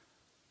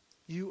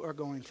 you are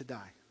going to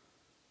die.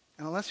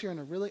 And unless you're in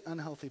a really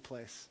unhealthy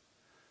place,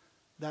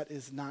 that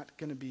is not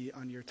going to be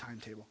on your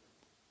timetable.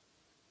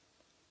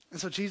 And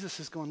so Jesus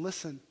is going,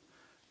 listen,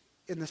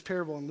 in this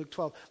parable in Luke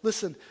 12,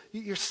 listen,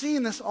 you're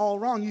seeing this all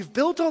wrong. You've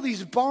built all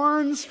these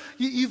barns,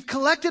 you've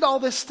collected all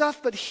this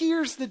stuff, but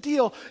here's the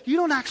deal. You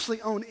don't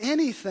actually own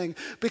anything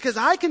because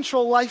I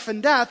control life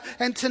and death,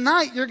 and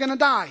tonight you're going to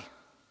die.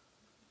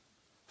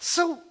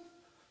 So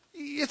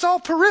it's all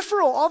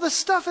peripheral. All this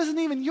stuff isn't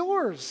even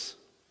yours.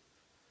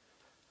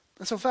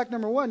 And so fact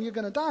number one, you're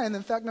going to die. And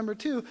then fact number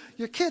two,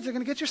 your kids are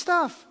going to get your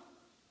stuff.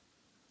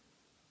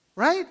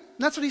 Right? And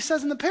that's what he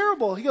says in the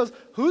parable. He goes,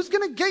 who's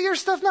going to get your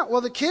stuff now?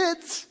 Well, the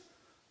kids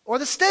or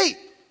the state.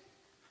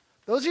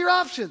 Those are your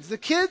options. The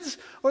kids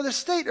or the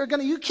state are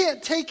going to, you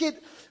can't take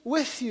it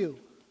with you.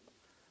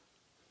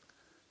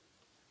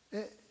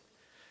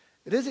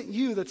 It isn't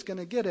you that's going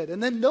to get it.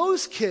 And then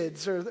those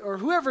kids or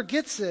whoever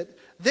gets it,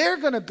 they're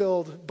going to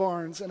build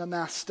barns and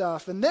amass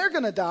stuff, and they're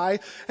going to die.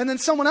 And then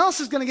someone else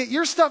is going to get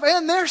your stuff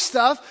and their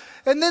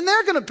stuff, and then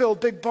they're going to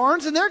build big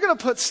barns, and they're going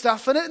to put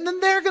stuff in it, and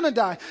then they're going to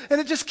die. And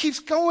it just keeps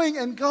going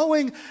and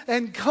going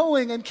and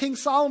going. And King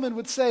Solomon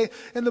would say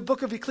in the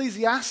book of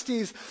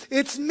Ecclesiastes,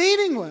 it's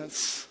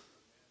meaningless.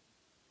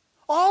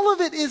 All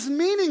of it is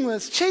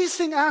meaningless,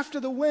 chasing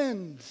after the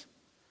wind.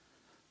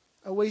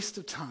 A waste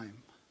of time.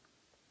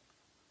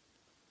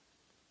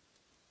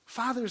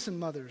 Fathers and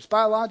mothers,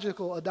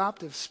 biological,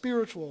 adoptive,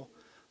 spiritual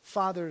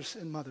fathers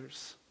and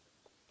mothers.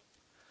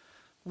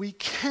 We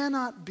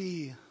cannot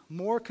be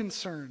more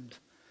concerned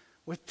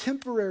with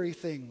temporary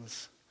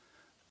things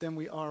than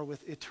we are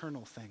with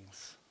eternal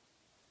things.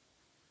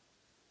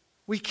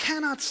 We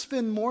cannot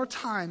spend more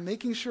time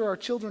making sure our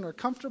children are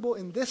comfortable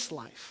in this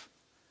life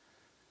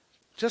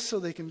just so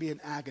they can be in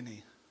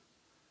agony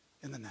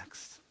in the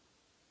next.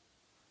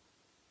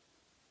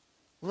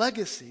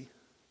 Legacy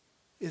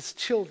is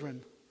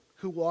children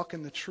who walk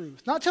in the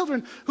truth. Not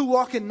children who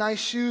walk in nice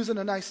shoes in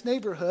a nice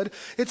neighborhood.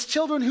 It's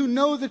children who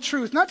know the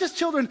truth. Not just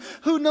children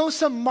who know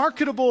some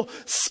marketable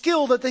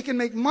skill that they can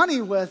make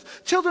money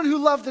with. Children who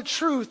love the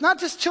truth.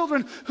 Not just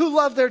children who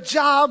love their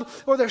job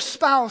or their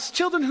spouse.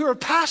 Children who are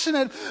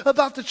passionate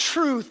about the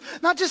truth.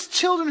 Not just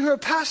children who are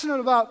passionate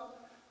about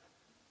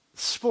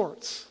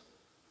sports.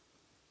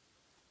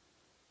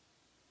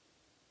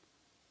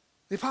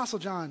 The Apostle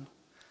John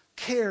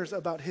cares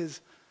about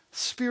his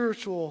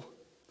spiritual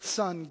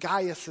son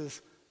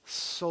Gaius'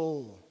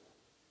 soul.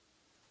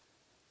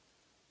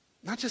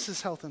 Not just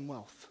his health and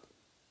wealth.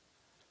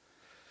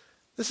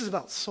 This is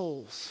about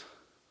souls,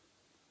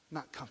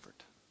 not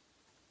comfort.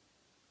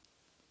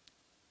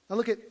 Now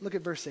look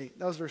at verse 8.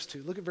 That was verse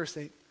 2. Look at verse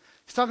 8.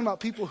 He's talking about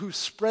people who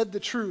spread the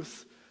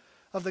truth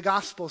of the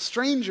gospel,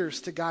 strangers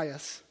to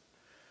Gaius.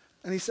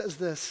 And he says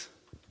this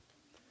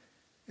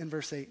in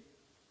verse 8.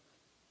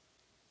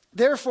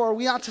 Therefore,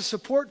 we ought to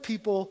support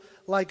people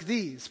like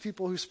these,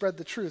 people who spread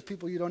the truth,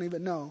 people you don't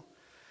even know,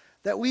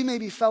 that we may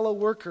be fellow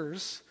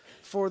workers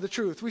for the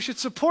truth. We should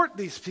support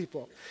these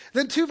people.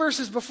 Then 2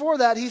 verses before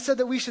that, he said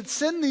that we should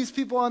send these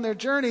people on their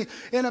journey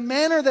in a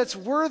manner that's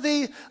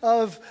worthy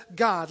of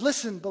God.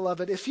 Listen,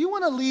 beloved, if you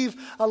want to leave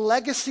a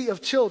legacy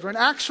of children,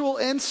 actual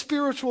and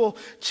spiritual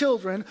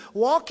children,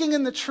 walking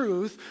in the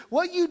truth,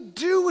 what you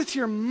do with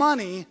your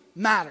money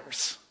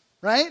matters,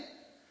 right?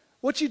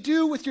 What you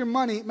do with your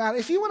money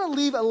matters. If you want to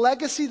leave a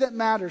legacy that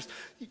matters,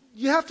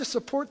 you have to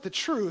support the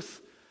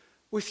truth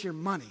with your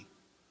money.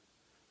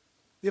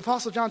 The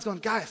Apostle John's going,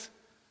 guys,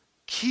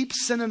 keep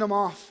sending them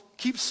off.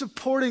 Keep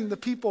supporting the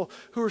people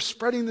who are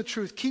spreading the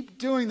truth. Keep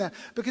doing that.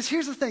 Because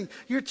here's the thing.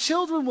 Your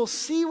children will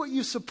see what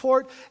you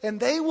support, and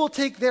they will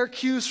take their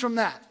cues from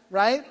that,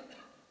 right?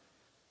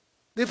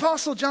 The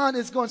Apostle John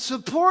is going,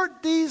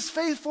 support these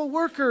faithful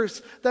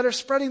workers that are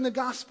spreading the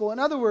gospel. In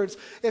other words,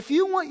 if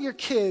you want your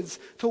kids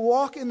to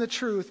walk in the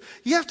truth,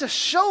 you have to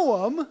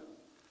show them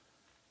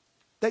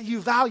that you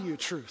value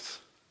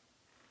truth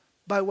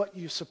by what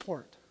you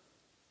support.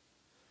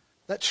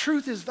 That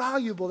truth is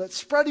valuable, that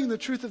spreading the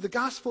truth of the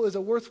gospel is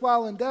a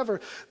worthwhile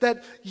endeavor,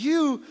 that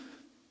you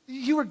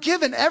were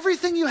given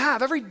everything you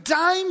have, every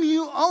dime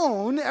you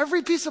own,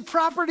 every piece of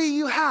property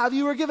you have,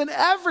 you were given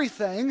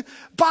everything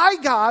by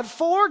God,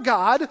 for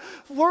God,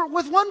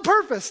 with one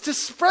purpose, to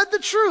spread the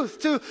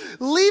truth, to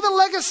leave a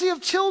legacy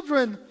of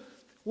children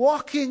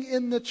walking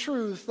in the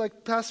truth.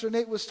 Like Pastor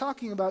Nate was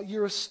talking about,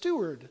 you're a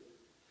steward.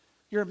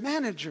 You're a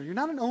manager. You're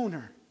not an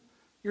owner.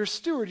 You're a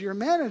steward. You're a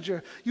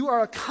manager. You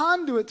are a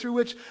conduit through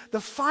which the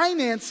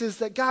finances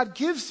that God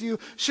gives you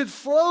should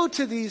flow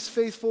to these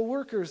faithful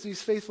workers,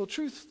 these faithful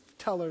truth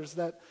tellers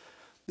that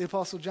the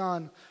Apostle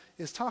John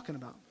is talking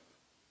about.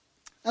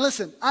 And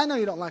listen, I know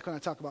you don't like when I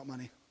talk about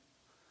money.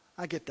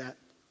 I get that.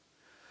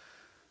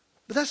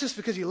 But that's just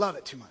because you love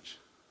it too much.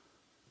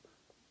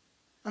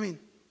 I mean,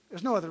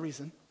 there's no other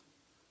reason.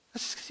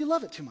 That's just because you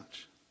love it too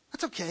much.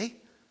 That's okay. I mean,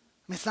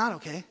 it's not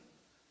okay.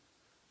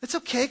 It's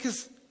okay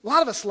because a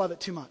lot of us love it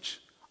too much.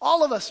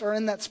 All of us are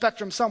in that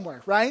spectrum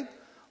somewhere, right?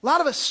 A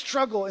lot of us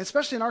struggle,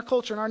 especially in our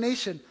culture, in our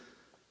nation,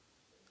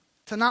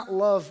 to not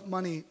love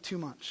money too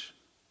much.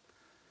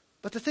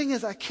 But the thing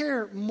is, I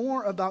care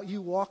more about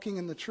you walking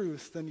in the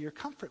truth than your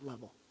comfort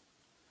level.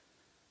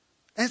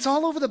 And it's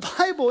all over the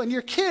Bible, and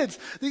your kids,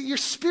 your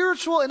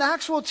spiritual and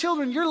actual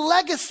children, your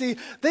legacy,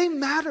 they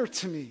matter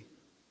to me.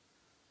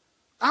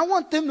 I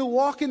want them to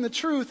walk in the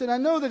truth, and I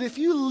know that if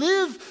you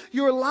live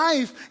your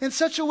life in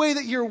such a way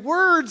that your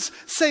words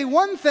say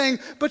one thing,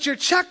 but your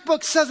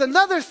checkbook says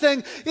another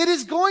thing, it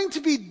is going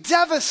to be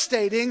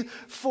devastating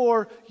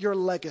for your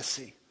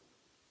legacy.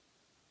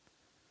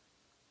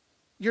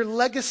 Your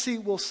legacy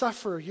will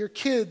suffer. Your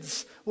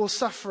kids will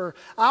suffer.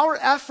 Our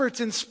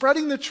efforts in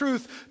spreading the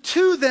truth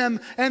to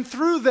them and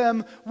through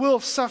them will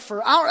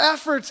suffer. Our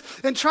efforts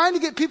in trying to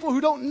get people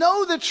who don't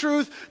know the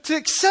truth to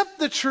accept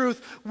the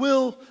truth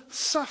will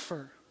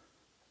suffer.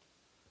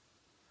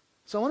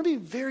 So I want to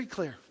be very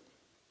clear,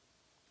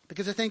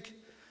 because I think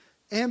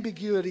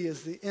ambiguity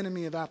is the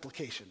enemy of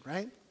application,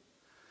 right?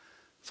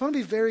 So I want to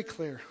be very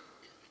clear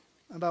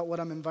about what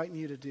I'm inviting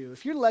you to do.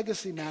 If your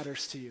legacy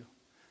matters to you,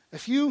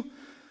 if you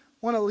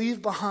want to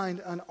leave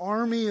behind an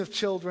army of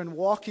children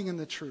walking in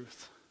the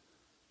truth,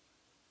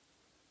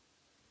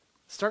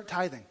 start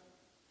tithing.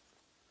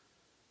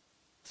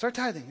 Start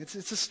tithing. It's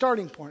a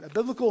starting point, a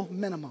biblical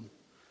minimum.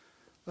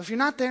 If you're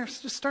not there,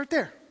 just start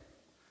there.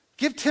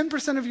 Give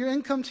 10% of your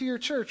income to your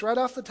church right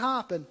off the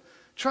top and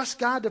trust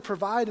God to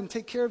provide and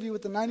take care of you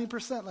with the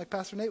 90% like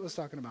Pastor Nate was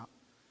talking about.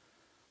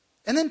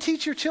 And then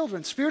teach your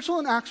children, spiritual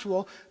and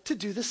actual, to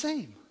do the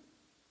same.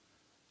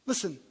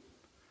 Listen,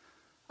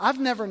 I've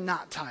never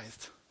not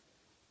tithed.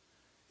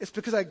 It's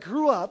because I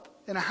grew up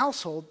in a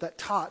household that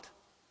taught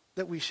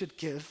that we should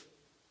give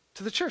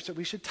to the church, that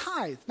we should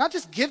tithe. Not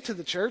just give to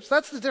the church,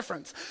 that's the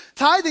difference.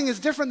 Tithing is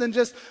different than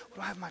just, what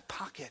do I have in my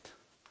pocket?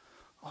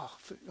 Oh,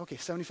 okay,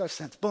 75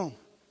 cents, boom.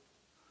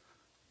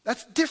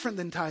 That's different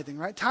than tithing,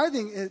 right? Tithe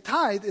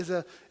is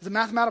a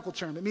mathematical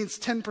term. It means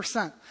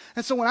 10%.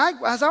 And so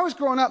as I was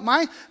growing up,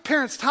 my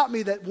parents taught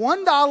me that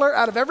 $1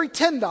 out of every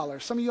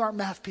 $10, some of you aren't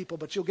math people,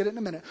 but you'll get it in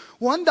a minute.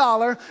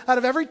 $1 out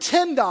of every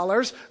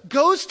 $10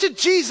 goes to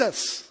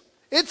Jesus.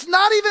 It's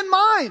not even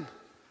mine.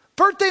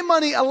 Birthday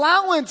money,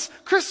 allowance,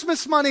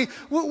 Christmas money.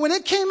 When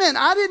it came in,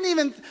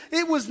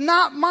 it was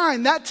not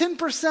mine. That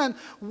 10%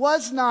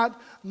 was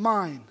not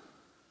mine.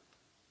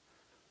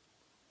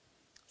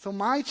 So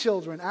my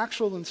children,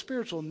 actual and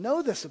spiritual,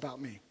 know this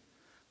about me.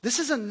 This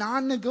is a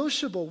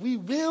non-negotiable. We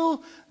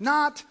will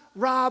not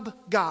rob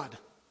God.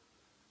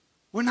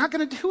 We're not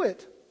going to do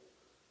it.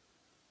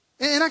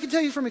 And I can tell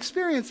you from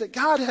experience that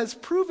God has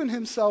proven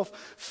himself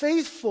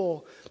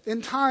faithful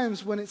in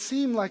times when it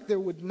seemed like there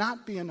would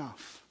not be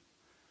enough.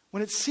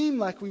 When it seemed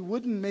like we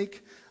wouldn't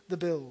make the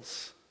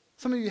bills.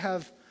 Some of you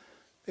have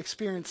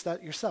experienced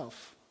that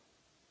yourself.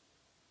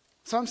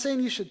 So I'm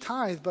saying you should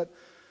tithe, but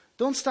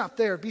don't stop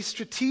there. Be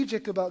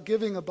strategic about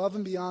giving above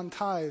and beyond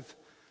tithe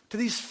to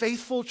these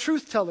faithful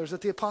truth tellers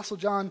that the Apostle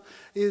John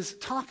is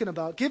talking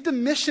about. Give to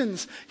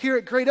missions here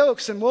at Great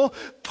Oaks, and we'll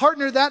put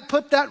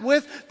that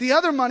with the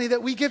other money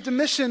that we give to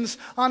missions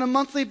on a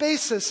monthly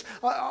basis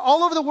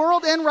all over the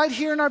world and right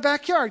here in our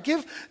backyard.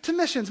 Give to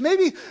missions.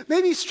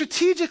 Maybe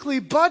strategically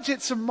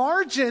budget some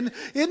margin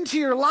into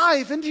your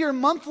life, into your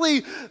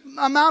monthly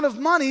amount of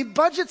money.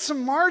 Budget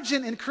some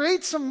margin and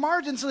create some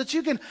margin so that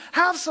you can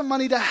have some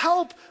money to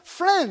help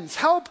friends,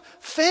 help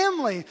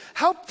family,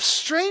 help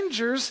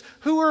strangers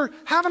who are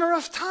having a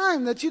rough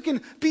time, that you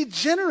can be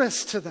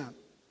generous to them.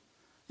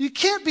 You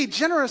can't be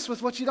generous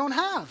with what you don't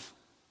have.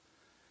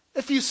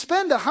 If you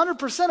spend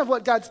 100% of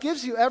what God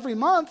gives you every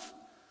month,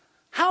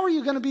 how are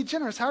you going to be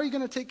generous? How are you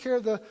going to take care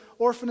of the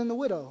orphan and the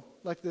widow,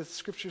 like the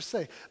scriptures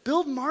say?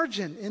 Build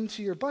margin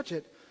into your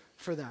budget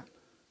for that.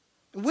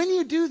 When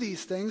you do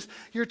these things,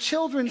 your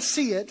children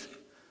see it,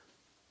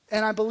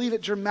 and I believe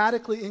it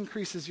dramatically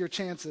increases your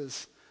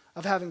chances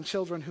of having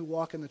children who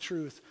walk in the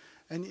truth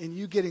and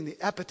you getting the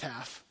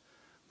epitaph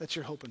that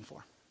you're hoping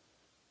for.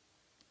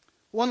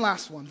 One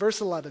last one,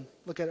 verse 11.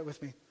 Look at it with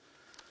me.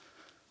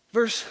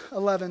 Verse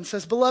 11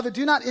 says, "Beloved,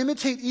 do not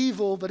imitate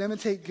evil, but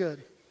imitate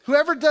good.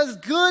 Whoever does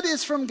good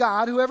is from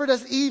God. Whoever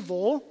does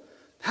evil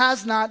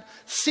has not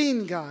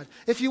seen God."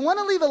 If you want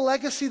to leave a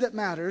legacy that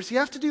matters, you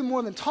have to do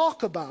more than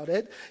talk about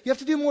it. You have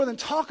to do more than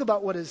talk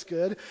about what is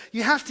good.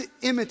 You have to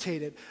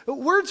imitate it.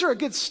 Words are a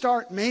good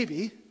start,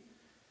 maybe.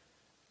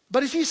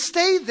 But if you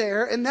stay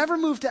there and never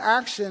move to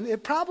action,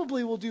 it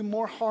probably will do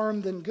more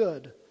harm than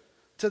good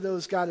to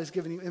those God has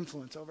given you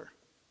influence over.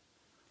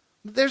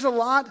 There's a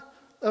lot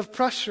of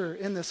pressure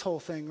in this whole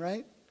thing,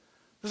 right?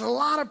 There's a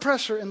lot of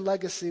pressure in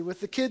legacy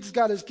with the kids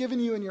God has given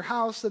you in your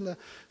house and the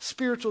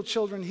spiritual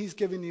children he's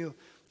given you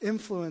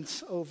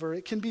influence over.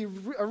 It can be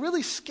a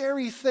really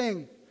scary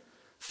thing,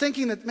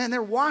 thinking that, man,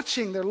 they're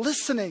watching, they're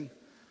listening,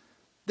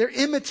 they're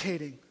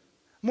imitating.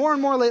 More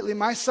and more lately,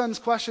 my son's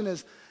question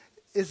is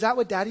that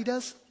what daddy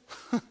does?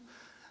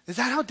 Is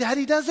that how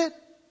daddy does it?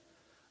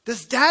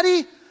 Does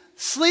daddy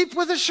sleep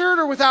with a shirt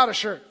or without a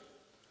shirt?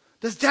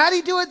 Does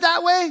daddy do it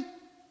that way?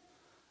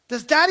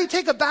 Does daddy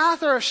take a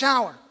bath or a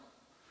shower?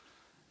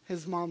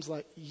 His mom's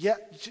like, yeah,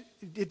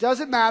 it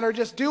doesn't matter.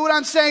 Just do what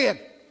I'm saying,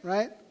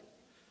 right?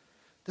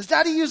 Does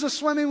daddy use a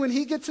swimming when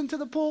he gets into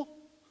the pool?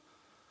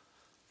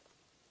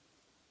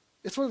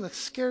 It's one of the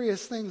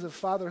scariest things of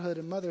fatherhood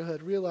and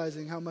motherhood,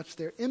 realizing how much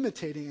they're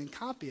imitating and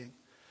copying.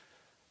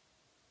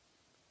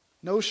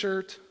 No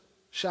shirt,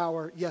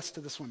 shower, yes to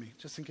the swimming,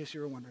 just in case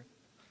you were wondering.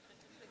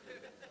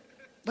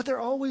 But they're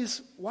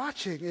always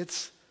watching.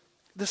 It's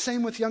the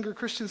same with younger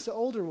Christians to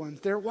older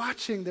ones. They're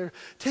watching. They're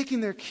taking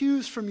their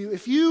cues from you.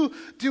 If you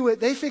do it,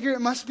 they figure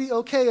it must be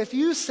okay. If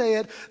you say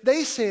it,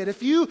 they say it.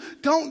 If you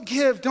don't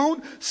give,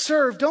 don't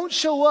serve, don't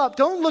show up,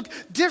 don't look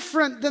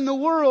different than the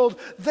world,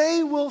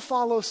 they will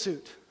follow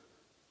suit.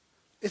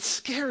 It's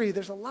scary.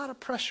 There's a lot of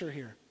pressure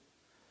here.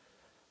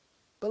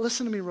 But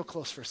listen to me real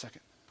close for a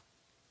second.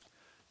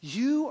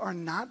 You are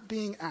not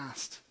being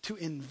asked to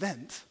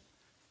invent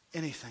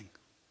anything.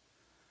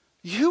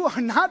 You are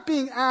not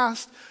being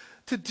asked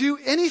to do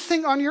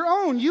anything on your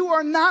own. You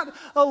are not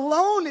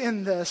alone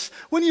in this.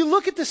 When you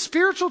look at the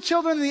spiritual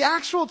children, the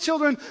actual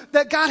children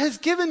that God has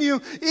given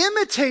you,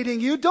 imitating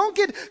you, don't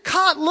get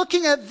caught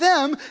looking at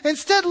them.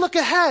 Instead, look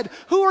ahead.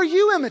 Who are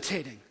you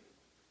imitating?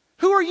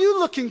 Who are you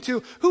looking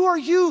to? Who are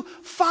you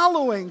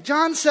following?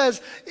 John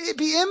says,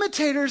 be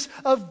imitators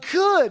of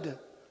good.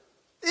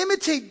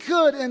 Imitate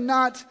good and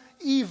not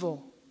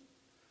evil.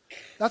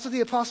 That's what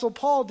the Apostle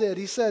Paul did.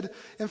 He said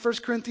in 1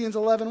 Corinthians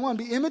 11:1,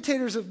 be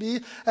imitators of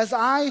me as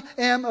I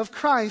am of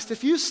Christ.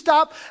 If you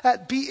stop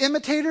at be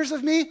imitators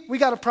of me, we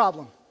got a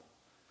problem.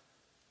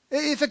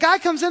 If a guy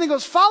comes in and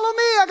goes, follow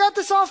me, I got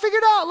this all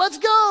figured out, let's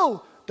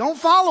go. Don't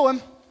follow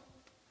him.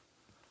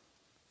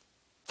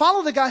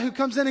 Follow the guy who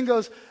comes in and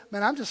goes,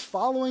 man, I'm just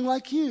following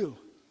like you.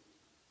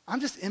 I'm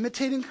just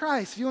imitating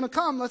Christ. If you want to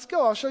come, let's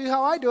go. I'll show you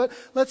how I do it.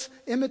 Let's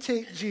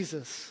imitate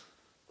Jesus.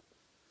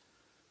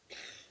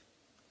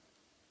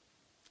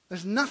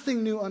 There's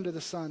nothing new under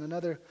the sun.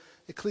 Another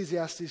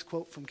Ecclesiastes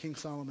quote from King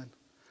Solomon.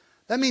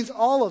 That means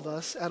all of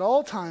us at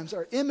all times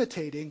are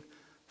imitating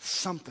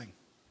something.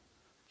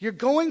 You're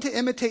going to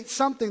imitate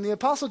something. The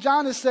Apostle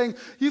John is saying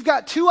you've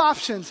got two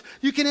options.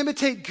 You can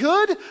imitate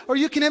good or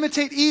you can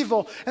imitate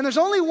evil. And there's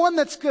only one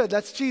that's good.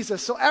 That's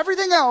Jesus. So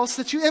everything else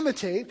that you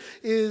imitate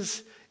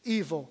is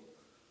evil.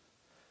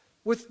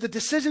 With the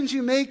decisions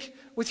you make,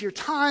 with your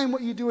time,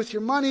 what you do with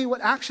your money,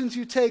 what actions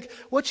you take,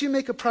 what you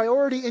make a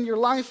priority in your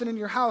life and in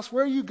your house,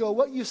 where you go,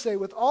 what you say,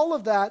 with all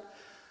of that,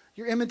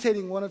 you're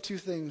imitating one of two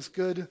things,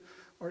 good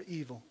or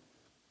evil.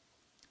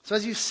 So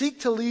as you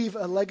seek to leave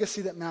a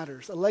legacy that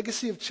matters, a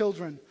legacy of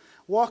children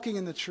walking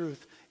in the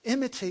truth,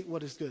 imitate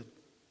what is good.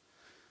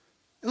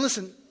 And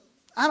listen,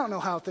 I don't know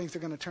how things are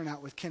going to turn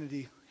out with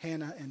Kennedy,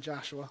 Hannah, and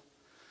Joshua.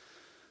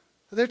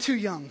 They're too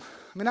young.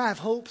 I mean, I have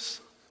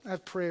hopes, I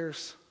have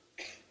prayers,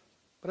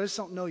 but I just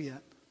don't know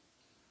yet.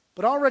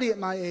 But already at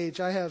my age,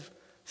 I have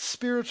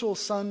spiritual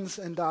sons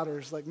and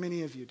daughters like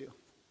many of you do.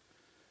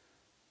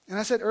 And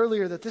I said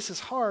earlier that this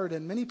is hard,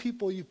 and many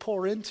people you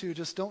pour into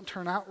just don't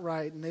turn out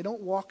right, and they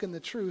don't walk in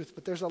the truth,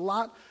 but there's a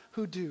lot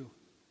who do.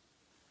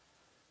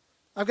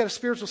 I've got a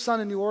spiritual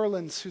son in New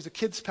Orleans who's a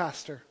kids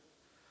pastor,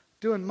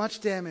 doing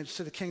much damage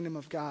to the kingdom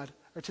of God,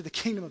 or to the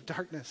kingdom of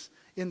darkness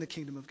in the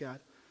kingdom of God.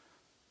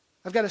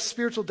 I've got a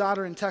spiritual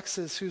daughter in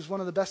Texas who's one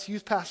of the best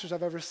youth pastors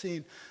I've ever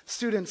seen.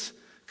 Students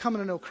coming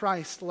to know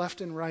Christ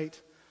left and right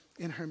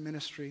in her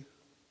ministry.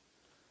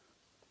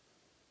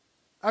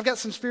 I've got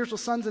some spiritual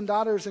sons and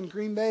daughters in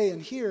Green Bay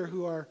and here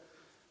who are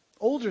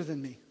older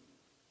than me.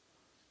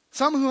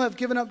 Some who have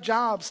given up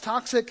jobs,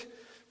 toxic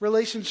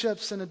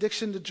relationships, and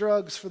addiction to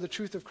drugs for the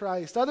truth of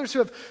Christ. Others who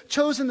have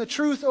chosen the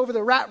truth over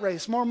the rat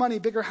race, more money,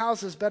 bigger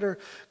houses, better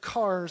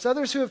cars.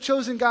 Others who have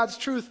chosen God's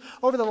truth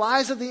over the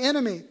lies of the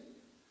enemy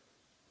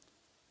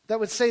that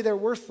would say they're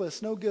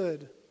worthless, no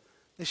good,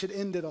 they should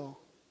end it all.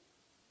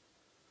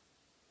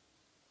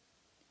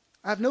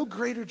 I have no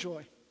greater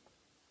joy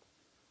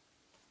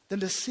than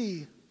to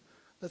see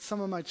that some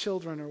of my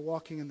children are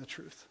walking in the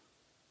truth.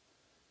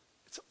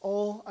 It's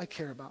all I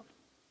care about.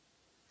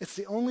 It's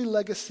the only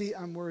legacy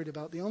I'm worried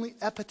about, the only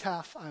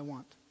epitaph I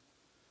want.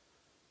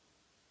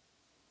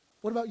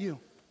 What about you?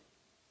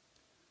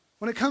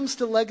 When it comes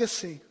to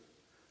legacy,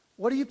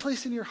 what are you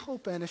placing your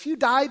hope in? If you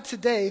died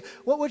today,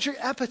 what would your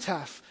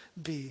epitaph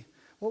be?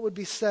 What would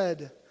be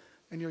said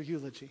in your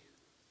eulogy?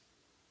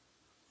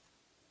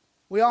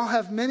 We all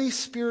have many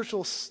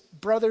spiritual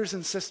brothers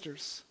and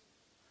sisters,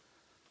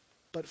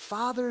 but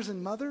fathers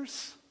and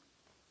mothers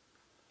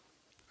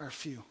are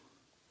few.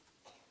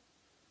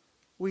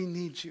 We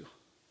need you.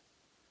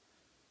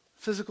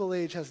 Physical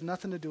age has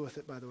nothing to do with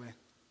it, by the way.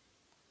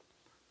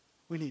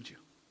 We need you.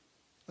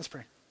 Let's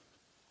pray.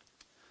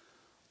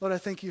 Lord, I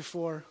thank you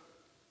for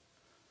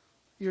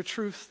your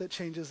truth that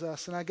changes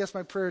us. And I guess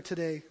my prayer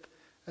today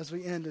as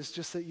we end is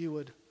just that you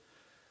would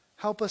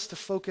help us to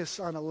focus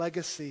on a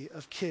legacy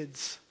of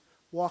kids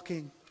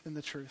walking in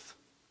the truth.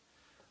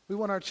 We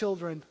want our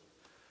children,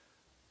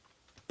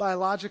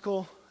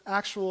 biological,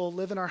 actual,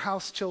 live in our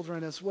house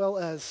children, as well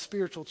as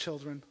spiritual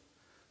children,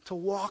 to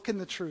walk in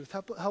the truth.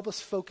 Help us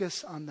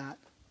focus on that.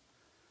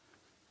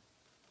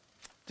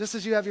 Just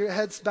as you have your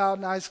heads bowed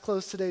and eyes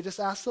closed today, just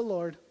ask the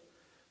Lord,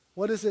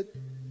 what is it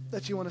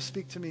that you want to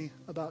speak to me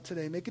about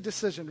today? Make a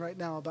decision right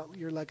now about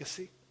your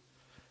legacy.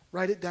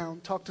 Write it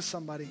down. Talk to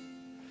somebody.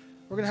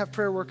 We're going to have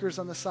prayer workers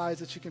on the sides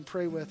that you can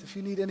pray with. If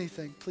you need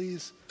anything,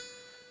 please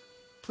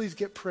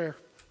get prayer.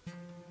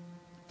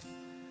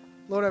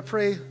 Lord, I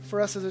pray for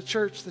us as a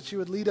church that you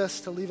would lead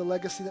us to leave a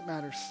legacy that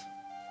matters.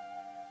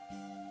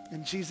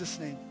 In Jesus'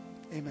 name,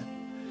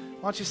 amen.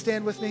 Why don't you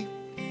stand with me?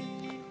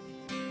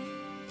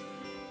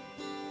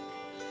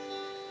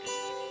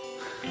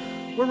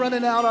 We're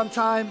running out on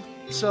time,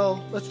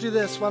 so let's do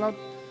this. I'm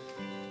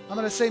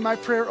going to say my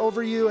prayer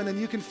over you, and then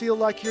you can feel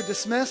like you're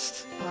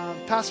dismissed.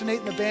 Pastor Nate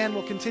and the band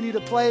will continue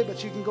to play,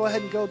 but you can go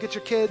ahead and go get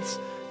your kids.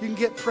 You can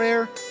get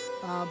prayer,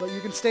 but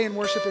you can stay in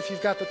worship if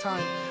you've got the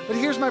time. But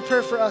here's my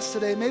prayer for us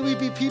today. May we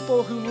be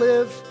people who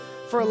live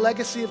for a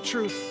legacy of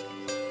truth.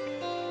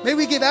 May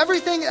we give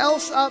everything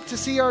else up to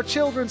see our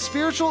children,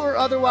 spiritual or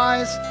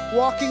otherwise,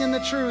 walking in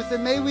the truth.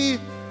 And may we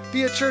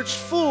be a church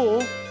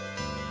full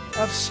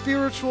of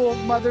spiritual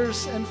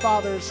mothers and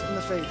fathers in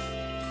the faith.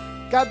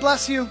 God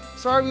bless you.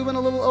 Sorry we went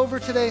a little over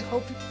today.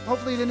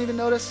 Hopefully you didn't even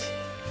notice.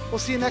 We'll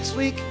see you next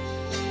week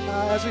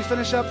as we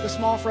finish up the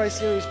Small Fry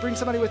series. Bring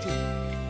somebody with you.